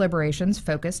the deliberations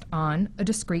focused on a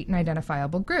discrete and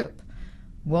identifiable group?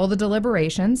 Will the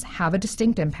deliberations have a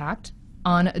distinct impact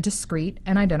on a discrete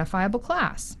and identifiable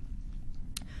class?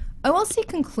 OLC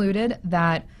concluded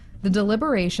that the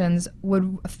deliberations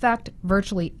would affect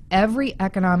virtually every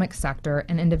economic sector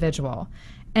and individual,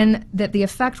 and that the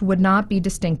effect would not be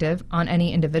distinctive on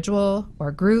any individual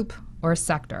or group or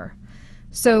sector.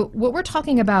 So what we're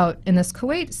talking about in this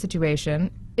Kuwait situation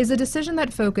is a decision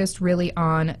that focused really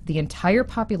on the entire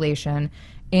population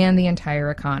and the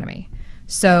entire economy.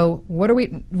 So what are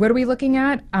we looking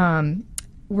at?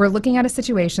 We're looking at a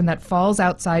situation that falls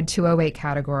outside 208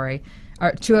 category,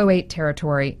 or 208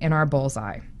 territory in our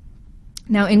bullseye.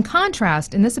 Now, in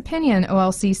contrast, in this opinion,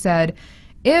 OLC said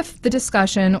if the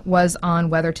discussion was on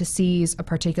whether to seize a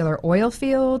particular oil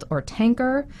field or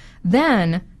tanker,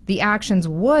 then the actions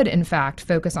would, in fact,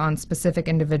 focus on specific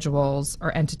individuals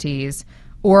or entities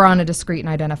or on a discrete and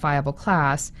identifiable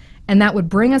class, and that would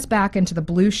bring us back into the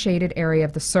blue shaded area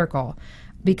of the circle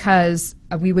because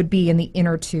we would be in the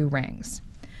inner two rings.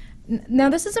 Now,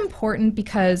 this is important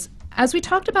because, as we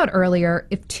talked about earlier,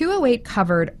 if 208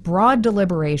 covered broad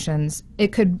deliberations,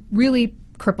 it could really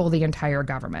cripple the entire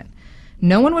government.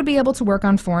 No one would be able to work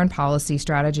on foreign policy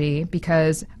strategy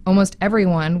because almost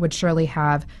everyone would surely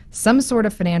have some sort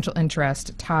of financial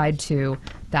interest tied to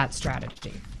that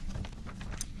strategy.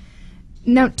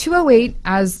 Now, 208,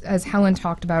 as Helen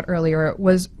talked about earlier,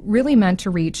 was really meant to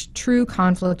reach true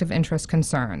conflict of interest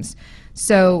concerns.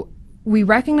 So we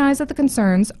recognize that the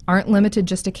concerns aren't limited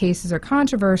just to cases or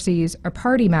controversies or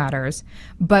party matters,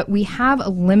 but we have a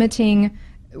limiting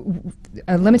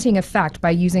effect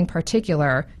by using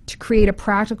particular to create a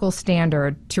practical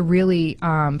standard to really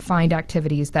find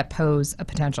activities that pose a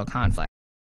potential conflict.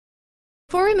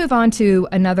 Before we move on to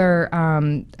another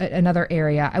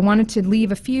area, I wanted to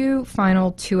leave a few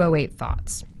final 208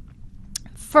 thoughts.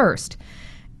 First,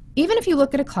 even if you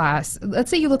look at a class,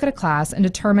 let's say you look at a class and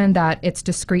determine that it's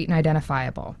discrete and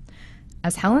identifiable.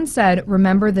 As Helen said,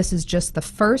 remember this is just the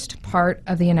first part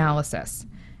of the analysis.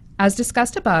 As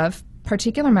discussed above,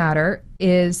 particular matter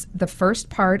is the first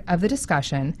part of the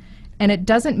discussion, and it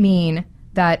doesn't mean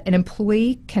that an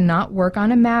employee cannot work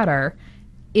on a matter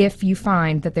if you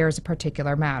find that there is a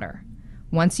particular matter.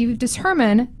 Once you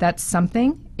determine that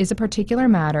something is a particular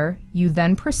matter, you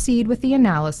then proceed with the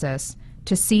analysis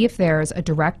to see if there's a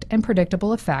direct and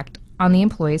predictable effect on the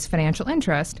employee's financial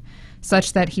interest,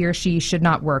 such that he or she should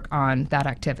not work on that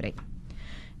activity.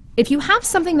 If you have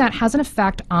something that has an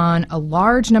effect on a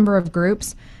large number of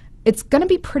groups, it's going to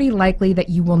be pretty likely that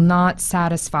you will not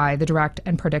satisfy the direct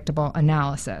and predictable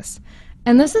analysis.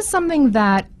 And this is something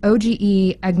that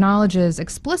OGE acknowledges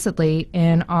explicitly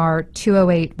in our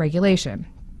 208 regulation.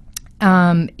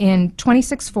 In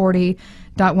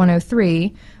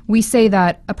 2640.103, we say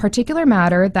that a particular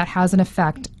matter that has an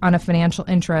effect on a financial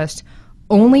interest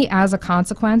only as a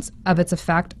consequence of its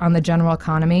effect on the general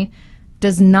economy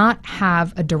does not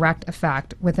have a direct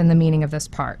effect within the meaning of this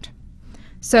part.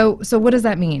 So what does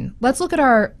that mean? Let's look at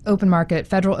our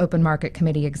Federal Open Market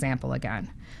Committee example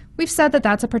again. We've said that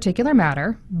that's a particular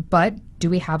matter, but do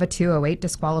we have a 208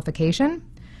 disqualification?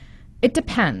 It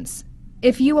depends.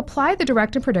 If you apply the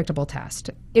direct and predictable test,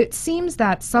 it seems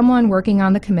that someone working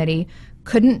on the committee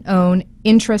couldn't own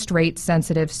interest rate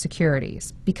sensitive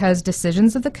securities because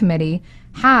decisions of the committee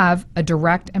have a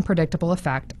direct and predictable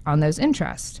effect on those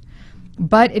interests.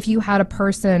 But if you had a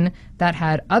person that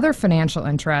had other financial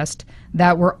interests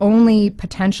that were only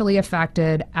potentially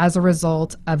affected as a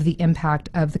result of the impact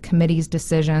of the committee's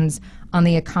decisions on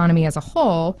the economy as a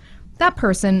whole, that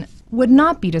person would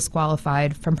not be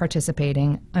disqualified from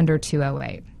participating under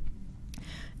 208.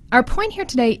 Our point here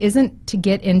today isn't to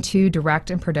get into direct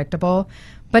and predictable,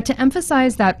 but to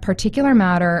emphasize that particular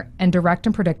matter and direct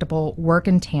and predictable work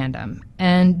in tandem.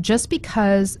 And just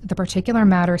because the particular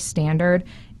matter standard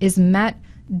is met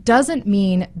doesn't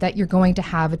mean that you're going to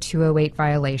have a 208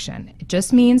 violation. It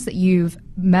just means that you've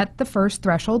met the first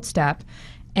threshold step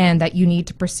and that you need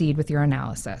to proceed with your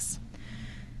analysis.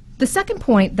 The second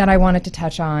point that I wanted to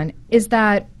touch on is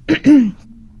that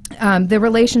the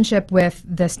relationship with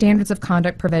the Standards of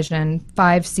Conduct provision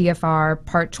 5 CFR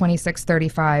Part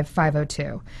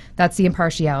 2635-502. That's the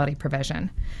impartiality provision.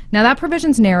 Now that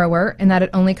provision's narrower in that it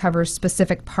only covers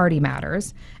specific party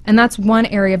matters, and that's one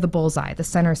area of the bullseye, the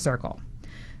center circle.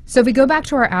 So if we go back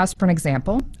to our aspirin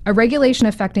example, a regulation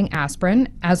affecting aspirin,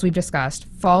 as we've discussed,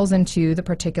 falls into the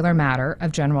particular matter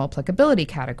of general applicability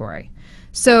category.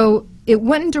 So it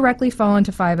wouldn't directly fall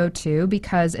into 502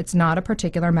 because it's not a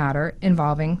particular matter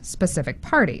involving specific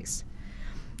parties.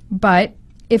 But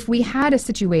if we had a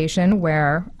situation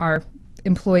where our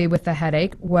employee with the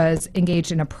headache was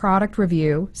engaged in a product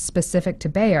review specific to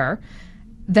Bayer,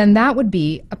 then that would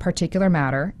be a particular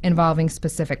matter involving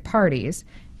specific parties.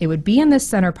 It would be in this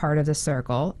center part of the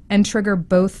circle and trigger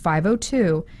both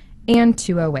 502 and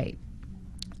 208.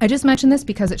 I just mentioned this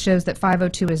because it shows that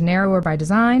 502 is narrower by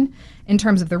design in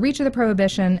terms of the reach of the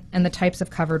prohibition and the types of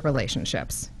covered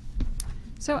relationships.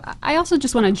 So I also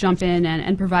just want to jump in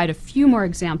and provide a few more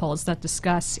examples that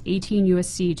discuss 18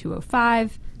 U.S.C.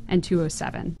 205 and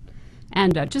 207,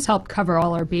 and just help cover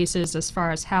all our bases as far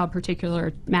as how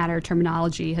particular matter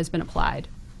terminology has been applied.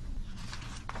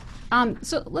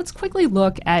 So let's quickly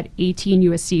look at 18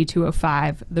 U.S.C.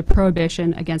 205, the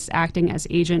prohibition against acting as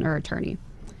agent or attorney.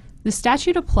 The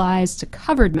statute applies to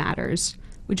covered matters,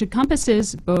 which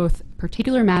encompasses both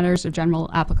particular matters of general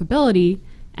applicability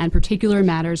and particular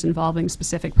matters involving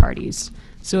specific parties.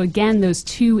 So again, those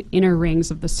two inner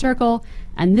rings of the circle,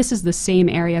 and this is the same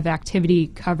area of activity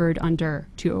covered under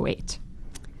 208.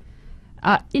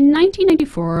 In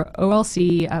 1994,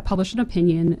 OLC published an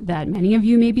opinion that many of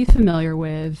you may be familiar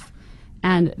with,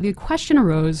 and the question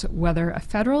arose whether a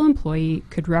federal employee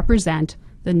could represent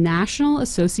the National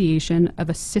Association of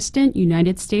Assistant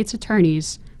United States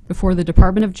Attorneys before the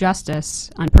Department of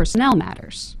Justice on personnel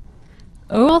matters.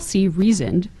 OLC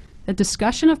reasoned that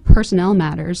discussion of personnel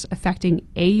matters affecting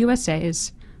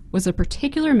AUSAs was a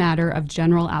particular matter of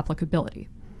general applicability.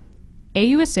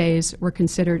 AUSAs were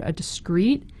considered a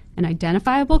discrete and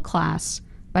identifiable class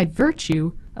by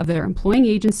virtue of their employing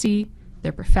agency,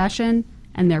 their profession,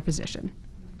 and their position.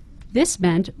 This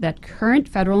meant that current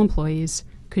federal employees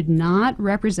could not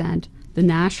represent the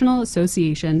National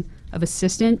Association of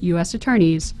Assistant U.S.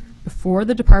 Attorneys before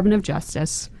the Department of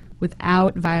Justice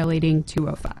without violating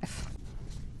 205.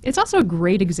 It's also a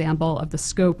great example of the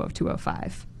scope of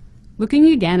 205. Looking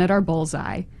again at our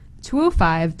bullseye,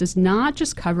 205 does not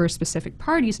just cover specific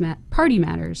party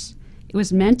matters. It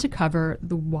was meant to cover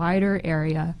the wider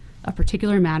area of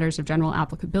particular matters of general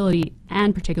applicability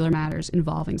and particular matters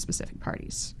involving specific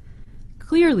parties.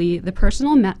 Clearly, the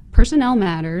personnel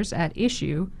matters at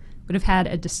issue would have had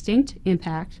a distinct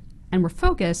impact and were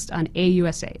focused on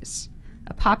AUSAs,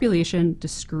 a population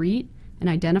discrete and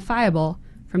identifiable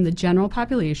from the general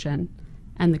population,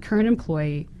 and the current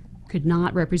employee could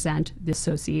not represent the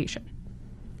association.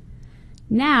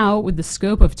 Now, with the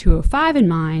scope of 205 in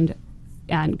mind,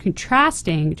 and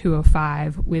contrasting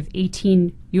 205 with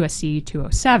 18 U.S.C.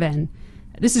 207,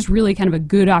 this is really kind of a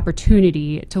good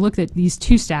opportunity to look at these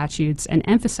two statutes and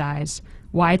emphasize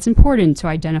why it's important to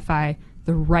identify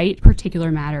the right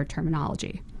particular matter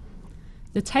terminology.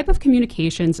 The type of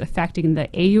communications affecting the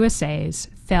AUSAs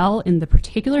fell in the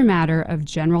particular matter of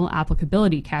general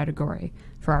applicability category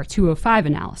for our 205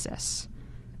 analysis.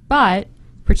 But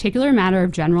particular matter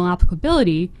of general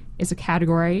applicability is a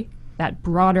category, that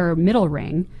broader middle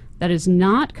ring, that is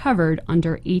not covered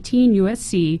under 18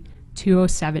 U.S.C.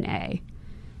 207A.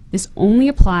 This only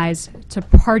applies to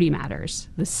party matters,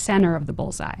 the center of the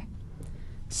bullseye.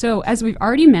 So, as we've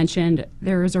already mentioned,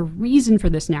 there is a reason for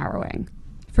this narrowing.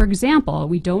 For example,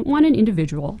 we don't want an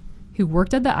individual who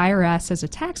worked at the IRS as a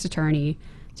tax attorney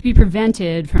to be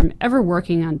prevented from ever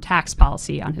working on tax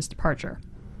policy on his departure.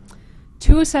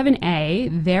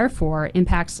 207A, therefore,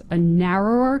 impacts a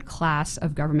narrower class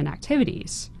of government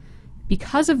activities.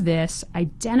 Because of this,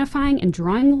 identifying and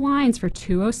drawing lines for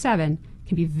 207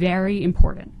 can be very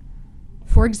important.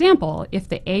 For example, if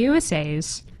the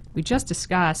AUSAs we just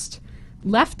discussed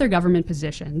left their government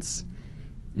positions,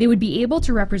 they would be able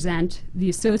to represent the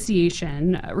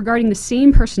association regarding the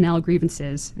same personnel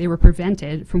grievances they were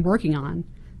prevented from working on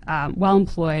while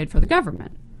employed for the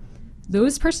government.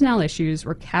 Those personnel issues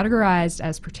were categorized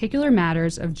as particular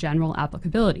matters of general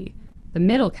applicability, the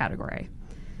middle category,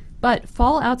 but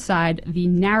fall outside the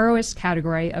narrowest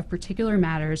category of particular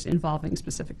matters involving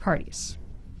specific parties.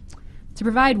 To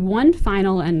provide one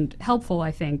final and helpful,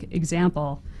 I think,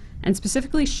 example, and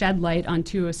specifically shed light on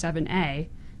 207A,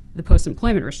 the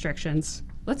post-employment restrictions,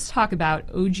 let's talk about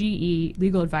OGE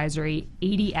Legal Advisory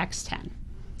 80X10.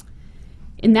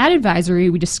 In that advisory,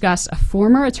 we discuss a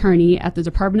former attorney at the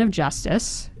Department of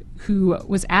Justice who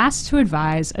was asked to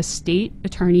advise a state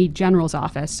attorney general's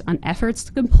office on efforts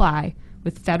to comply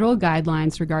with federal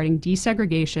guidelines regarding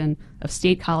desegregation of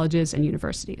state colleges and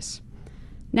universities.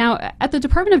 Now, at the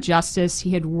Department of Justice,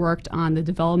 he had worked on the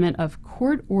development of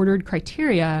court-ordered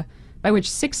criteria by which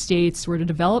 6 states were to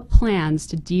develop plans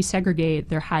to desegregate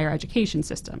their higher education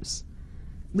systems.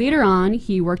 Later on,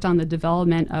 he worked on the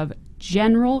development of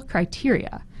general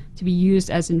criteria to be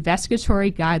used as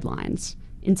investigatory guidelines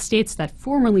in states that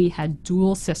formerly had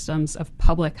dual systems of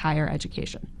public higher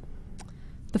education.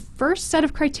 The first set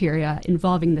of criteria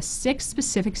involving the 6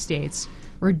 specific states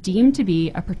were deemed to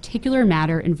be a particular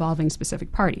matter involving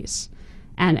specific parties.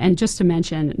 And just to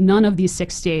mention, none of these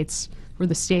 6 states were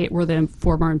the state where the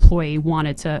former employee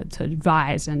wanted to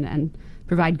advise and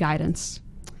provide guidance.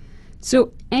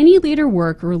 So any later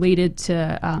work related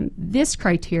to this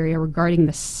criteria regarding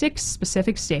the 6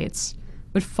 specific states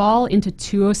would fall into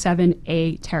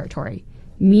 207A territory,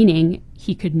 meaning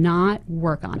he could not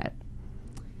work on it.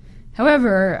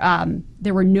 However,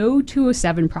 there were no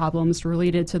 207 problems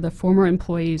related to the former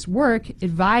employee's work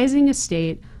advising a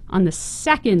state on the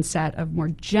second set of more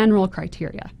general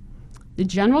criteria. The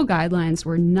general guidelines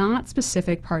were not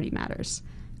specific party matters.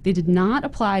 They did not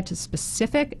apply to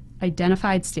specific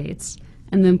identified states,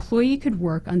 and the employee could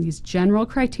work on these general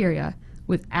criteria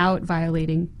without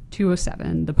violating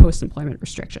 207, the post-employment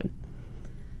restriction.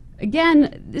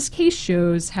 Again, this case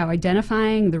shows how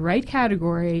identifying the right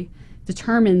category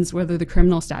determines whether the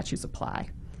criminal statutes apply.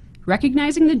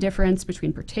 Recognizing the difference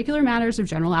between particular matters of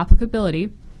general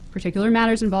applicability, particular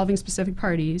matters involving specific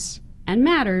parties, and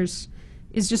matters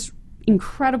is just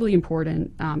incredibly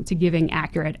important to giving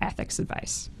accurate ethics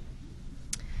advice.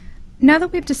 Now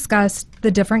that we've discussed the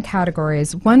different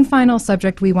categories, one final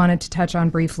subject we wanted to touch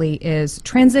on briefly is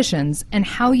transitions and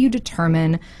how you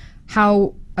determine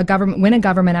when a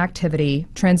government activity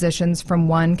transitions from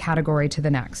one category to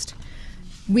the next.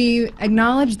 We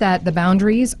acknowledge that the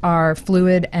boundaries are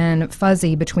fluid and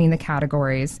fuzzy between the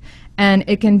categories, and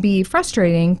it can be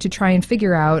frustrating to try and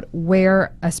figure out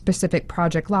where a specific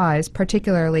project lies,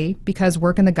 particularly because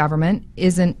work in the government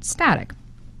isn't static.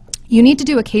 You need to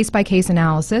do a case-by-case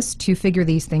analysis to figure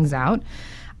these things out.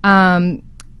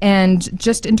 And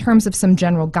just in terms of some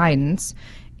general guidance,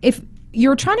 if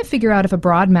you're trying to figure out if a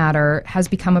broad matter has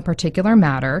become a particular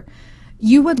matter,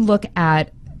 you would look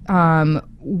at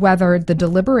whether the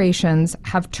deliberations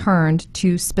have turned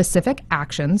to specific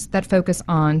actions that focus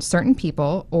on certain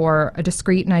people or a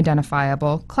discrete and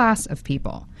identifiable class of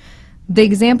people. The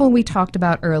example we talked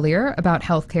about earlier about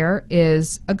healthcare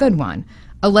is a good one.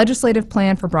 A legislative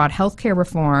plan for broad healthcare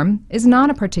reform is not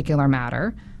a particular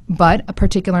matter, but a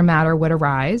particular matter would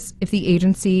arise if the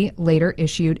agency later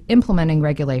issued implementing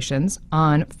regulations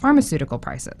on pharmaceutical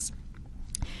prices.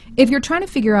 If you're trying to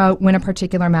figure out when a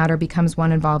particular matter becomes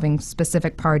one involving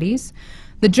specific parties,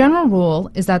 the general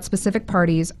rule is that specific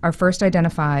parties are first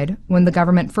identified when the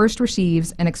government first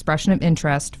receives an expression of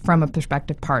interest from a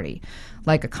prospective party,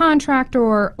 like a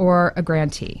contractor or a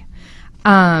grantee.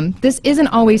 This isn't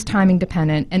always timing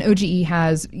dependent, and OGE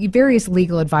has various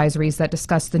legal advisories that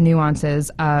discuss the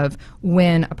nuances of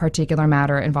when a particular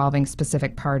matter involving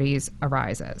specific parties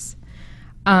arises.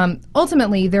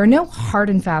 Ultimately, there are no hard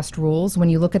and fast rules when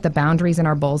you look at the boundaries in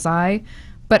our bullseye,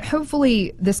 but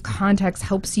hopefully this context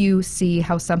helps you see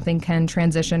how something can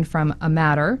transition from a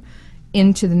matter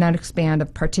into the next band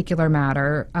of particular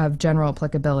matter of general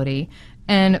applicability,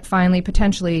 and finally,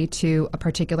 potentially, to a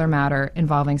particular matter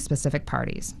involving specific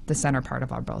parties, the center part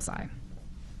of our bullseye.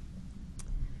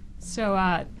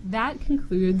 So that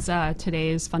concludes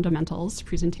today's fundamentals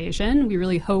presentation. We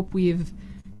really hope we've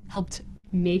helped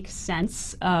make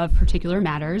sense of particular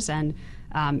matters, and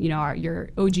your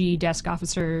OG desk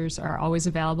officers are always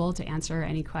available to answer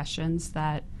any questions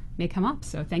that may come up.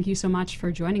 So thank you so much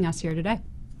for joining us here today.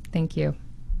 Thank you.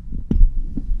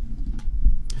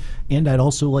 And I'd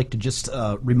also like to just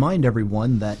remind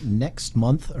everyone that next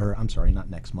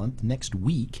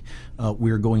week,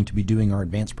 we're going to be doing our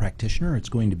advanced practitioner. It's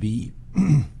going to be,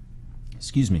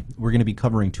 we're going to be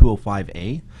covering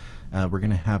 205A. We're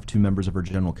going to have two members of our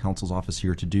General Counsel's office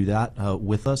here to do that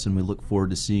with us, and we look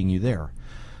forward to seeing you there.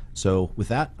 So with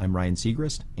that, I'm Ryan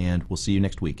Segrist, and we'll see you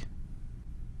next week.